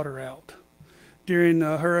keep the water out. During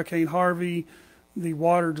Hurricane Harvey, the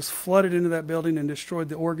water just flooded into that building and destroyed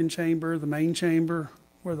the organ chamber, the main chamber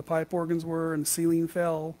where the pipe organs were, and the ceiling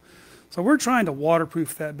fell. So we're trying to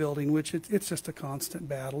waterproof that building, which it's just a constant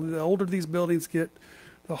battle. The older these buildings get,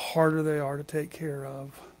 the harder they are to take care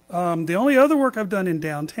of. The only other work I've done in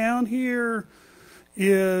downtown here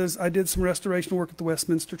is I did some restoration work at the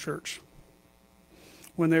Westminster Church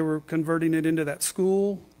when they were converting it into that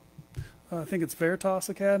school. I think it's Veritas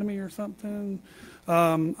Academy or something.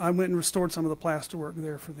 I went and restored some of the plaster work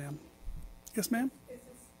there for them. Yes, ma'am? Is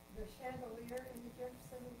this the chandelier in the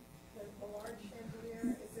Jefferson, the large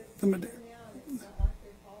chandelier? Is it The bigger now and it's not like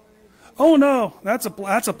they're taller? Oh no,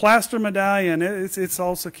 that's a plaster medallion. It's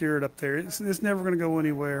all secured up there. It's never going to go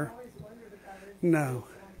anywhere. I always wondered about it. No,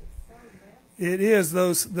 It's so massive. it is.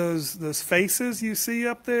 Those faces you see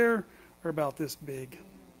up there are about this big.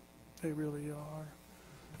 They really are.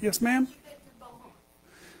 Yes, ma'am.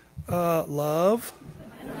 Love.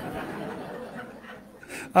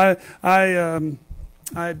 I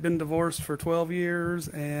had been divorced for 12 years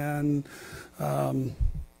and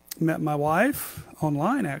met my wife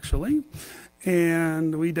online, actually,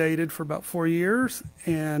 and we dated for about 4 years.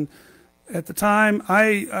 And at the time,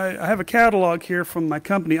 I have a catalog here from my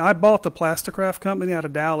company. I bought the Plasticraft company out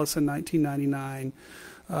of Dallas in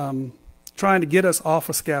 1999, trying to get us off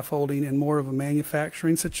of scaffolding and more of a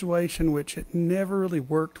manufacturing situation, which it never really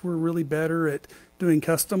worked. We're really better at doing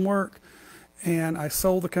custom work. And I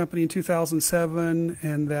sold the company in 2007,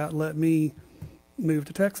 and that let me move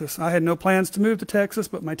to Texas. I had no plans to move to Texas,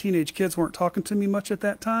 but my teenage kids weren't talking to me much at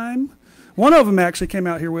that time. One of them actually came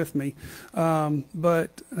out here with me,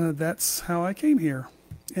 but that's how I came here.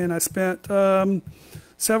 And I spent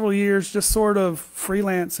several years just sort of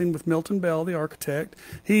freelancing with Milton Bell, the architect.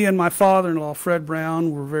 He and my father-in-law, Fred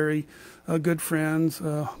Brown, were very good friends.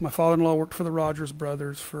 My father-in-law worked for the Rogers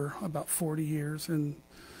brothers for about 40 years and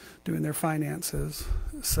doing their finances.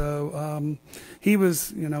 So he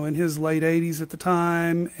was, in his late 80s at the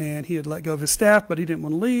time, and he had let go of his staff, but he didn't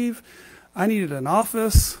want to leave. I needed an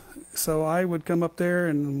office, so I would come up there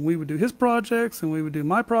and we would do his projects and we would do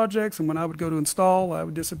my projects, and when I would go to install, I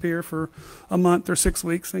would disappear for a month or 6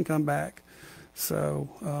 weeks and come back.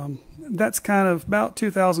 So that's kind of about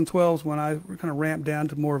 2012 when I kind of ramped down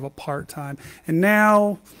to more of a part-time. And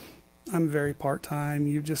now I'm very part-time.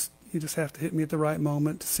 You just have to hit me at the right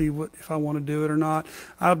moment to see if I want to do it or not.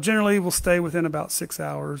 I generally will stay within about 6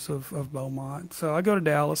 hours of Beaumont. So I go to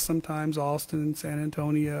Dallas sometimes, Austin, San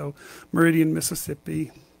Antonio, Meridian,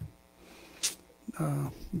 Mississippi.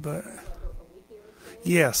 But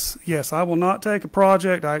yes, I will not take a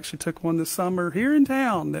project. I actually took one this summer here in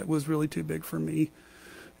town that was really too big for me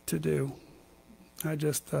to do. I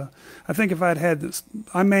think if I'd had this,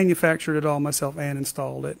 I manufactured it all myself and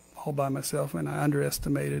installed it all by myself, and I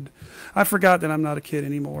underestimated. I forgot that I'm not a kid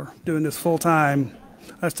anymore, doing this full time.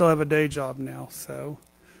 I still have a day job now, so.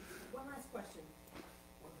 One last question.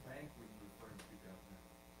 What bank were you referring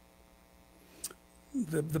to down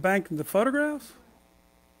there? The bank, the photographs?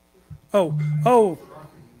 Oh,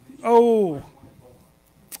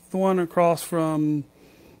 the one across from,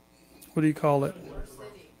 what do you call it?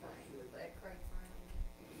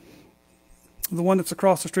 The one that's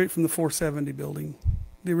across the street from the 470 building,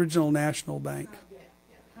 the original National Bank.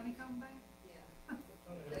 Honeycomb Bank?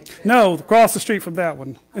 No, across the street from that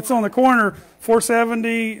one. It's on the corner,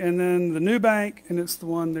 470, and then the new bank, and it's the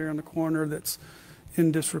one there on the corner that's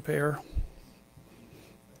in disrepair.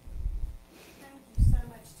 Thank you so